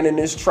Nick Cannon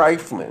is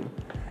trifling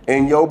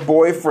and your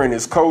boyfriend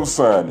is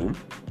co-signing,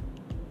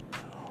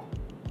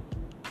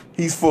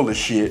 he's full of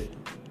shit.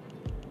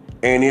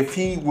 And if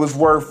he was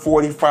worth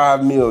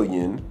 $45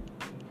 million,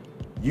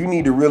 you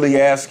need to really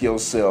ask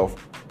yourself,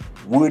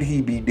 would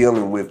he be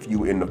dealing with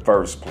you in the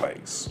first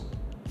place?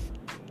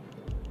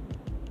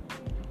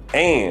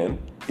 And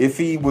if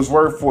he was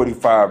worth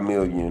 $45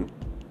 million,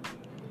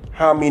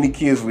 how many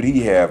kids would he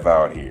have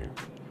out here?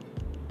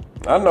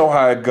 I know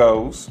how it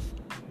goes.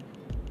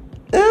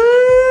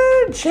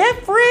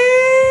 Jeffrey,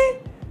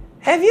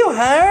 have you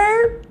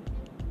heard?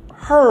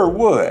 Heard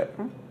what?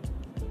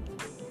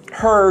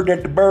 Heard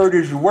that the bird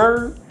is the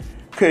word?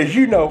 Because,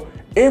 you know,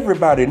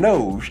 everybody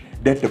knows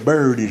that the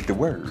bird is the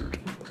word.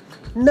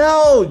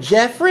 No,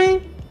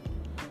 Jeffrey.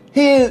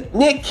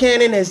 Nick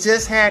Cannon has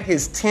just had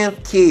his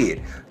 10th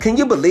kid. Can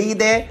you believe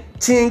that?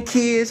 10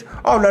 kids?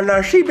 Oh,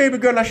 no, she baby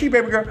girl, Now,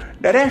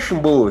 that's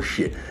some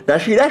bullshit. Now,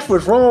 see, that's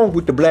what's wrong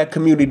with the black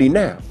community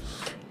now.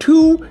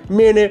 Too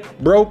many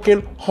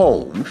broken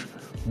homes.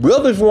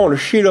 Brothers want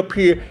to sit up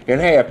here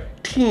and have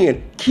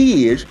 10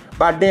 kids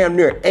by damn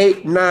near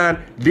 8,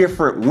 9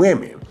 different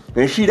women.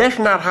 And see, that's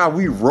not how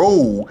we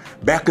rolled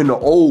back in the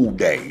old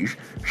days.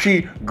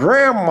 See,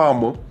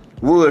 grandmama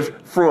was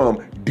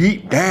from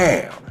deep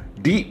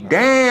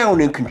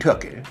down in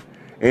Kentucky.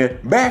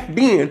 And back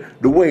then,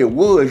 the way it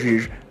was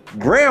is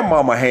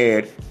grandmama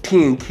had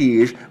 10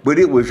 kids, but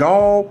it was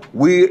all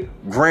with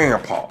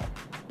grandpa.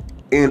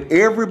 And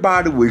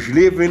everybody was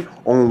living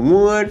on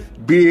one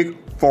big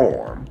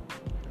farm.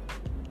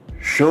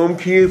 Some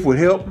kids would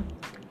help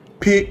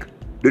pick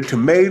the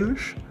tomatoes.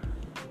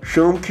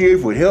 Some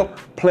kids would help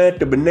plant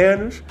the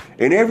bananas.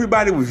 And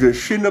everybody was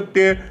just sitting up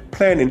there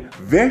planting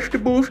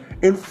vegetables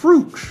and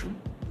fruits.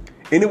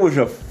 And it was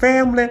a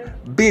family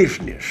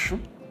business.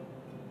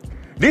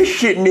 This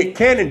shit Nick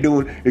Cannon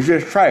doing is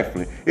just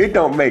trifling. It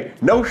don't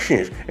make no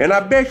sense. And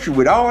I bet you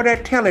with all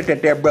that talent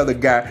that brother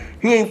got,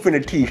 he ain't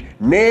finna teach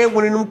nan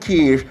one of them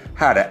kids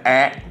how to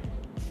act,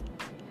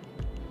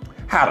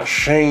 how to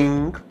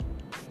sing,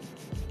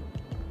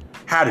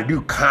 how to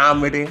do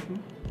comedy,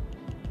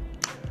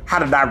 how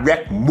to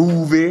direct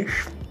movies.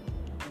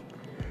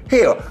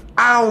 Hell,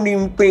 I don't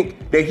even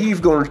think that he's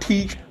gonna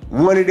teach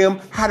one of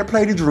them how to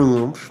play the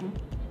drums.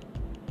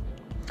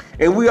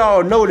 And we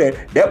all know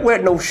that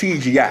wasn't no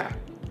CGI.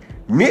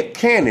 Nick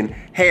Cannon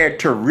had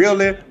to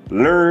really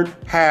learn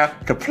how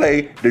to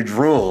play the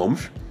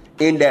drums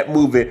in that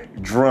movie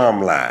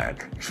Drumline.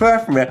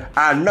 Trust me,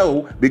 I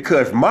know,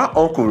 because my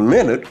Uncle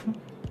Leonard,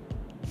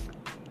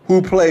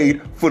 who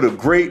played for the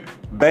great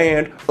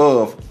band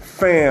of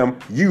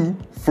FAMU,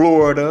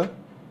 Florida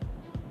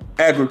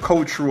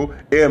Agricultural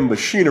and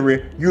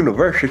Machinery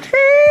University,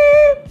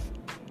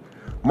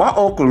 my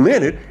Uncle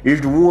Leonard is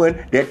the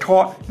one that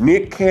taught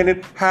Nick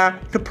Cannon how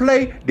to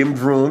play them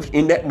drums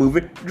in that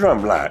movie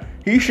Drumline.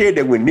 He said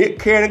that when Nick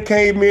Cannon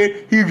came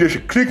in, he was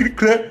just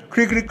clickety-clack,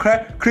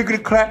 clickety-clack,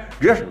 clickety-clack,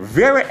 just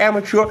very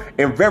amateur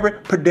and very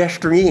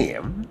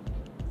pedestrian.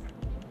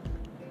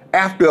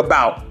 After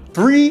about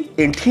 3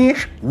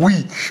 intense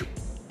weeks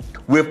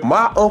with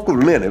my Uncle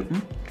Leonard,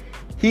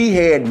 he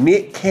had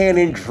Nick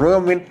Cannon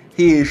drumming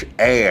his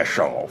ass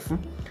off.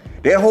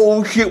 That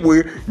whole shit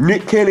where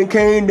Nick Cannon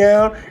came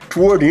down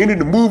toward the end of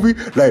the movie,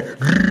 like,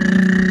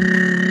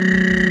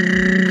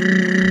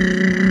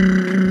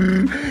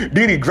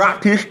 then he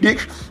dropped his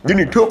sticks, then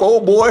he took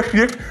old boy's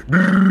sticks.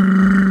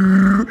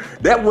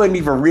 That wasn't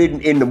even written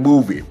in the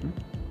movie.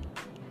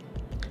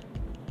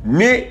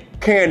 Nick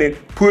Cannon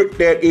put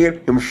that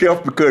in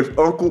himself because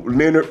Uncle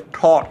Leonard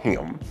taught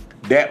him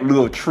that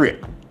little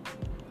trick.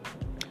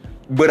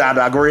 But I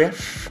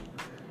digress.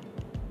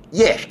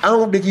 Yes, I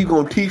don't think he's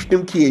gonna teach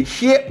them kids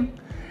shit.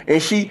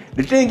 And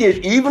the thing is,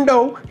 even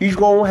though he's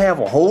gonna have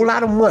a whole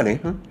lot of money,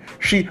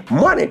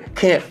 money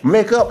can't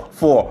make up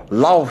for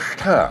lost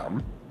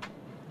time.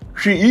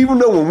 Even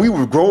though when we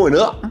was growing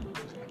up,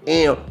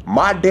 and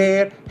my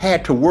dad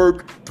had to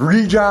work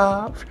 3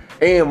 jobs,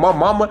 and my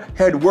mama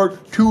had to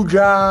work 2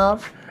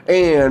 jobs,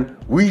 and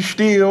we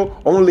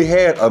still only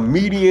had a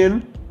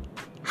median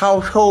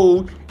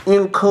household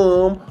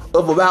income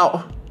of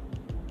about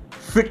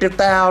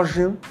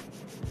 $50,000,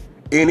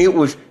 and it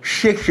was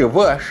 6 of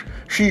us.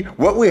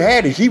 What we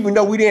had is, even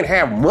though we didn't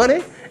have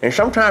money, and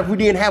sometimes we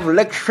didn't have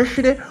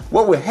electricity,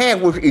 what we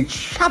had was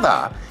each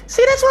other.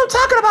 See, that's what I'm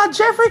talking about,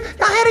 Jeffrey.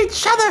 Y'all had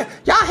each other.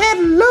 Y'all had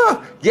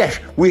love. Yes,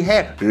 we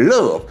had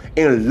love,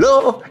 and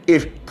love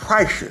is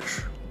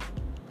priceless.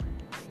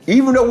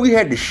 Even though we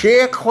had to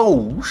share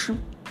clothes,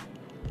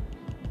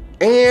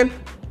 and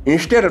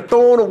instead of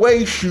throwing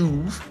away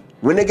shoes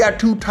when they got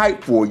too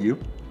tight for you,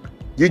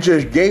 you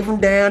just gave them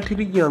down to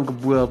the younger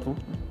brother,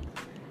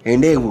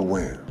 and they would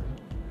wear them.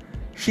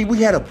 See,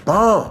 we had a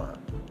bond.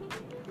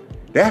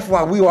 That's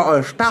why we are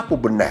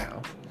unstoppable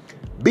now.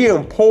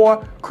 Being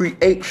poor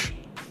creates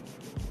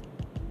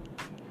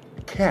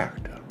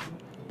character.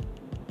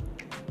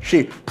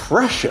 See,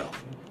 pressure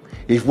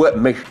is what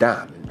makes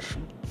diamonds.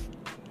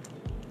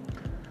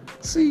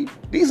 See,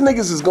 these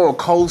niggas is gonna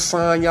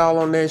co-sign y'all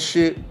on that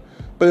shit,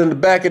 but in the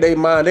back of their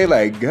mind, they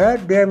like,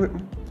 God damn it.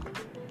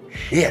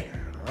 Shit,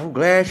 I'm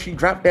glad she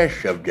dropped that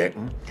subject.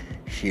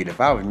 Shit,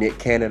 if I was Nick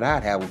Cannon,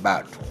 I'd have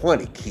about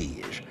 20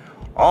 kids,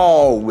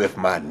 all with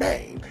my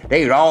name.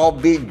 They'd all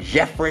be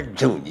Jeffrey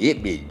Jr.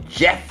 It'd be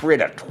Jeffrey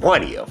the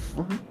 20th.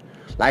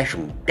 Like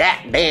some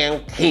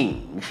goddamn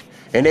kings.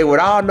 And they would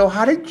all know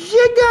how to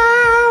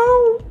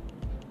jiggle.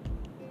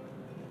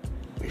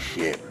 But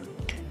shit,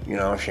 you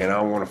know what I'm saying? I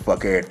don't want to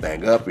fuck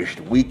everything up. It's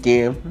the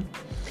weekend.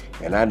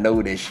 And I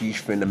know that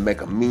she's finna make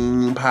a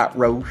mean pot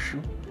roast.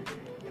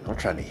 And I'm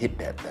trying to hit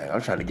that thing.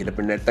 I'm trying to get up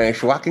in that thing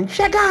so I can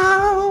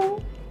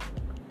jiggle.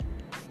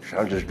 So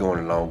I'm just going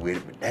along with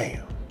it, but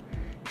damn.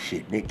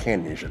 Shit, Nick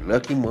Cannon is a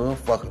lucky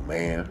motherfucker,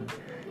 man.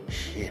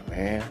 Shit,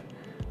 man.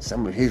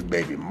 Some of his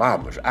baby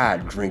mamas,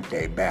 I'd drink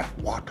their bath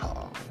water.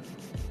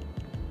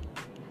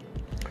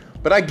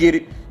 But I get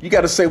it. You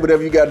gotta say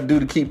whatever you gotta do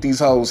to keep these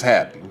hoes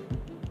happy.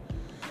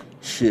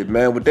 Shit,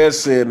 man. With that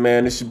said,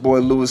 man, it's your boy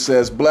Louis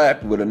S.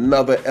 Black with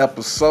another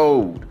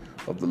episode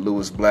of The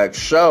Louis Black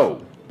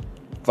Show.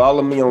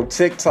 Follow me on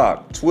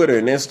TikTok, Twitter,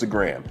 and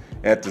Instagram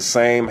at the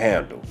same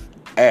handle,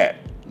 at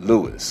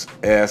Louis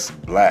S.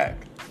 Black.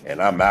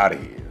 And I'm out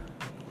of here.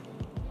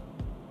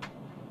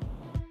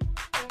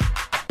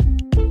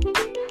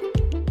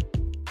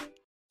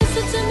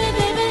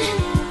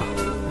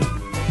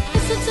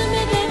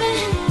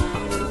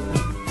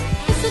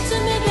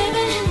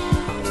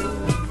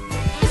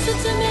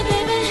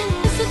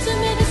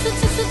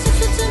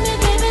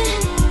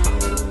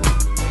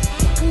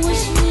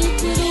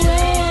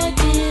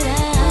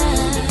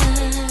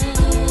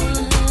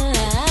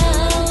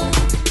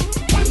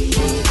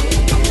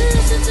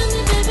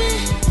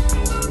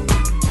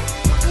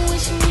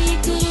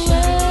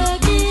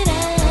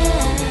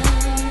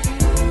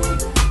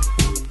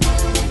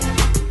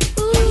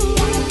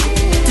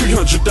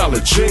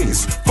 $100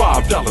 jeans,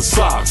 $5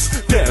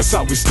 socks. That's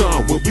how we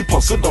start when we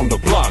posted on the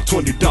block.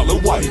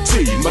 $20 white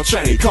tee, my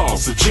chain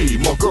costs a G.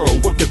 My girl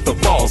work at the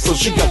mall, so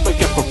she got the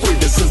get for free.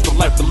 This is the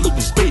life of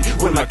Louis B.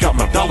 When I got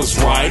my dollars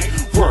right,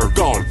 work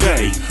all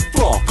day,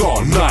 fuck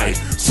all night.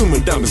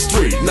 Zooming down the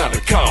street, not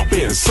a cop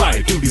in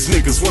sight. Do these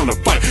niggas wanna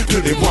fight?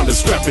 Do they wanna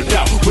scrap it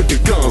out? With the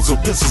guns or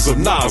pistols or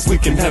knives, we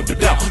can have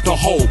it out. The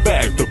whole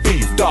bag, the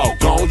beef dog,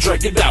 gon'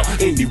 drag it out.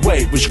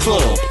 Anyway, which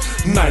club?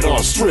 Night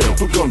on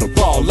strip, we're gonna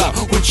ball out.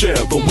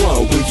 Whichever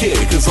one we hit,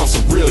 cause on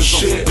some real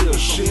shit.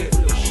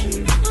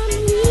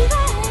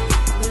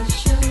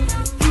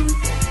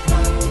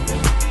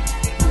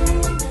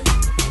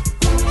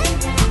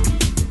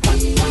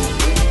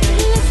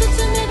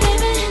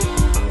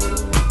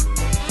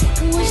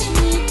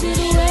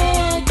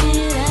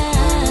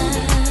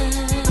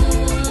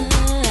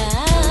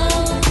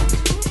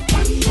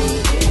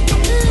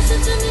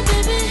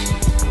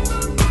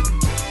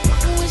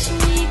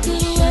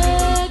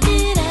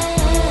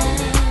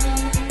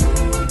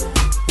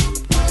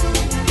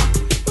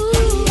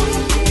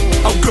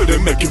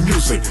 Making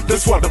music,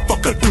 that's why the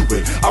fuck I do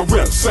it. I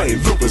rap St.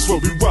 Louis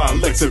where we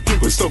ride Lex and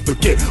Beavers. Don't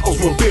forget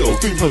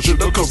Oldsmobile,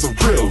 300 Uncles and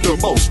Grill, the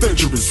most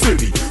dangerous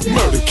city.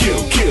 Murder,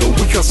 kill, kill.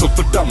 We hustle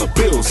for dollar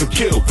bills and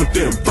kill for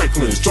them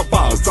Franklins. Drop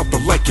eyes off the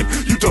Lincoln.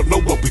 You don't know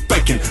what we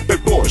thinking.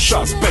 Big boy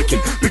shots bacon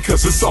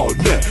because it's all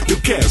net.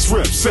 The cast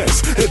rep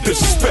sense and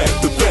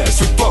disrespect the best.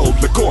 We fold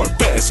the going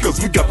fast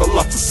cause we got a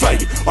lot to say.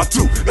 Our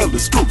two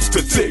illest groups, the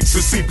Ticks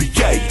and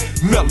CBA.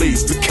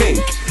 Melly's the king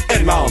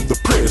and I'm the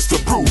prince. The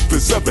proof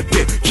is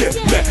evident. Get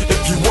mad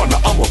if you wanna,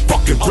 I'm a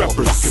fucking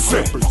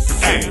represent.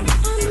 And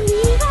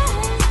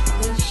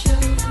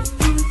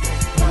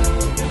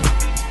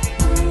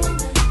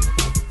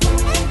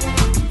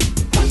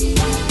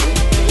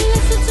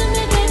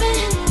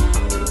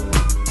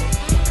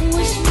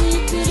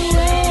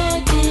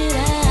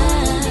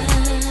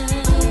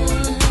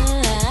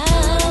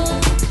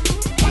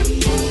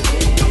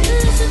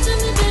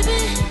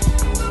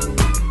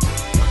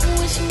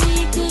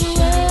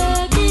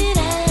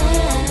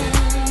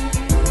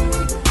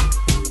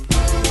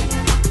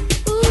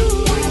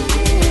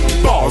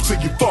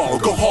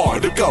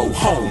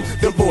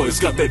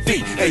up that D,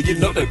 hey, you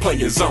know they play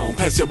his own.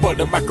 Pass your boy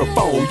the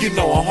microphone, you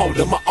know I'm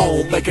holding my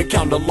own. Make a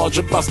count of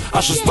larger bus,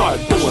 I should start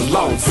doing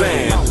loans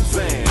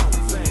and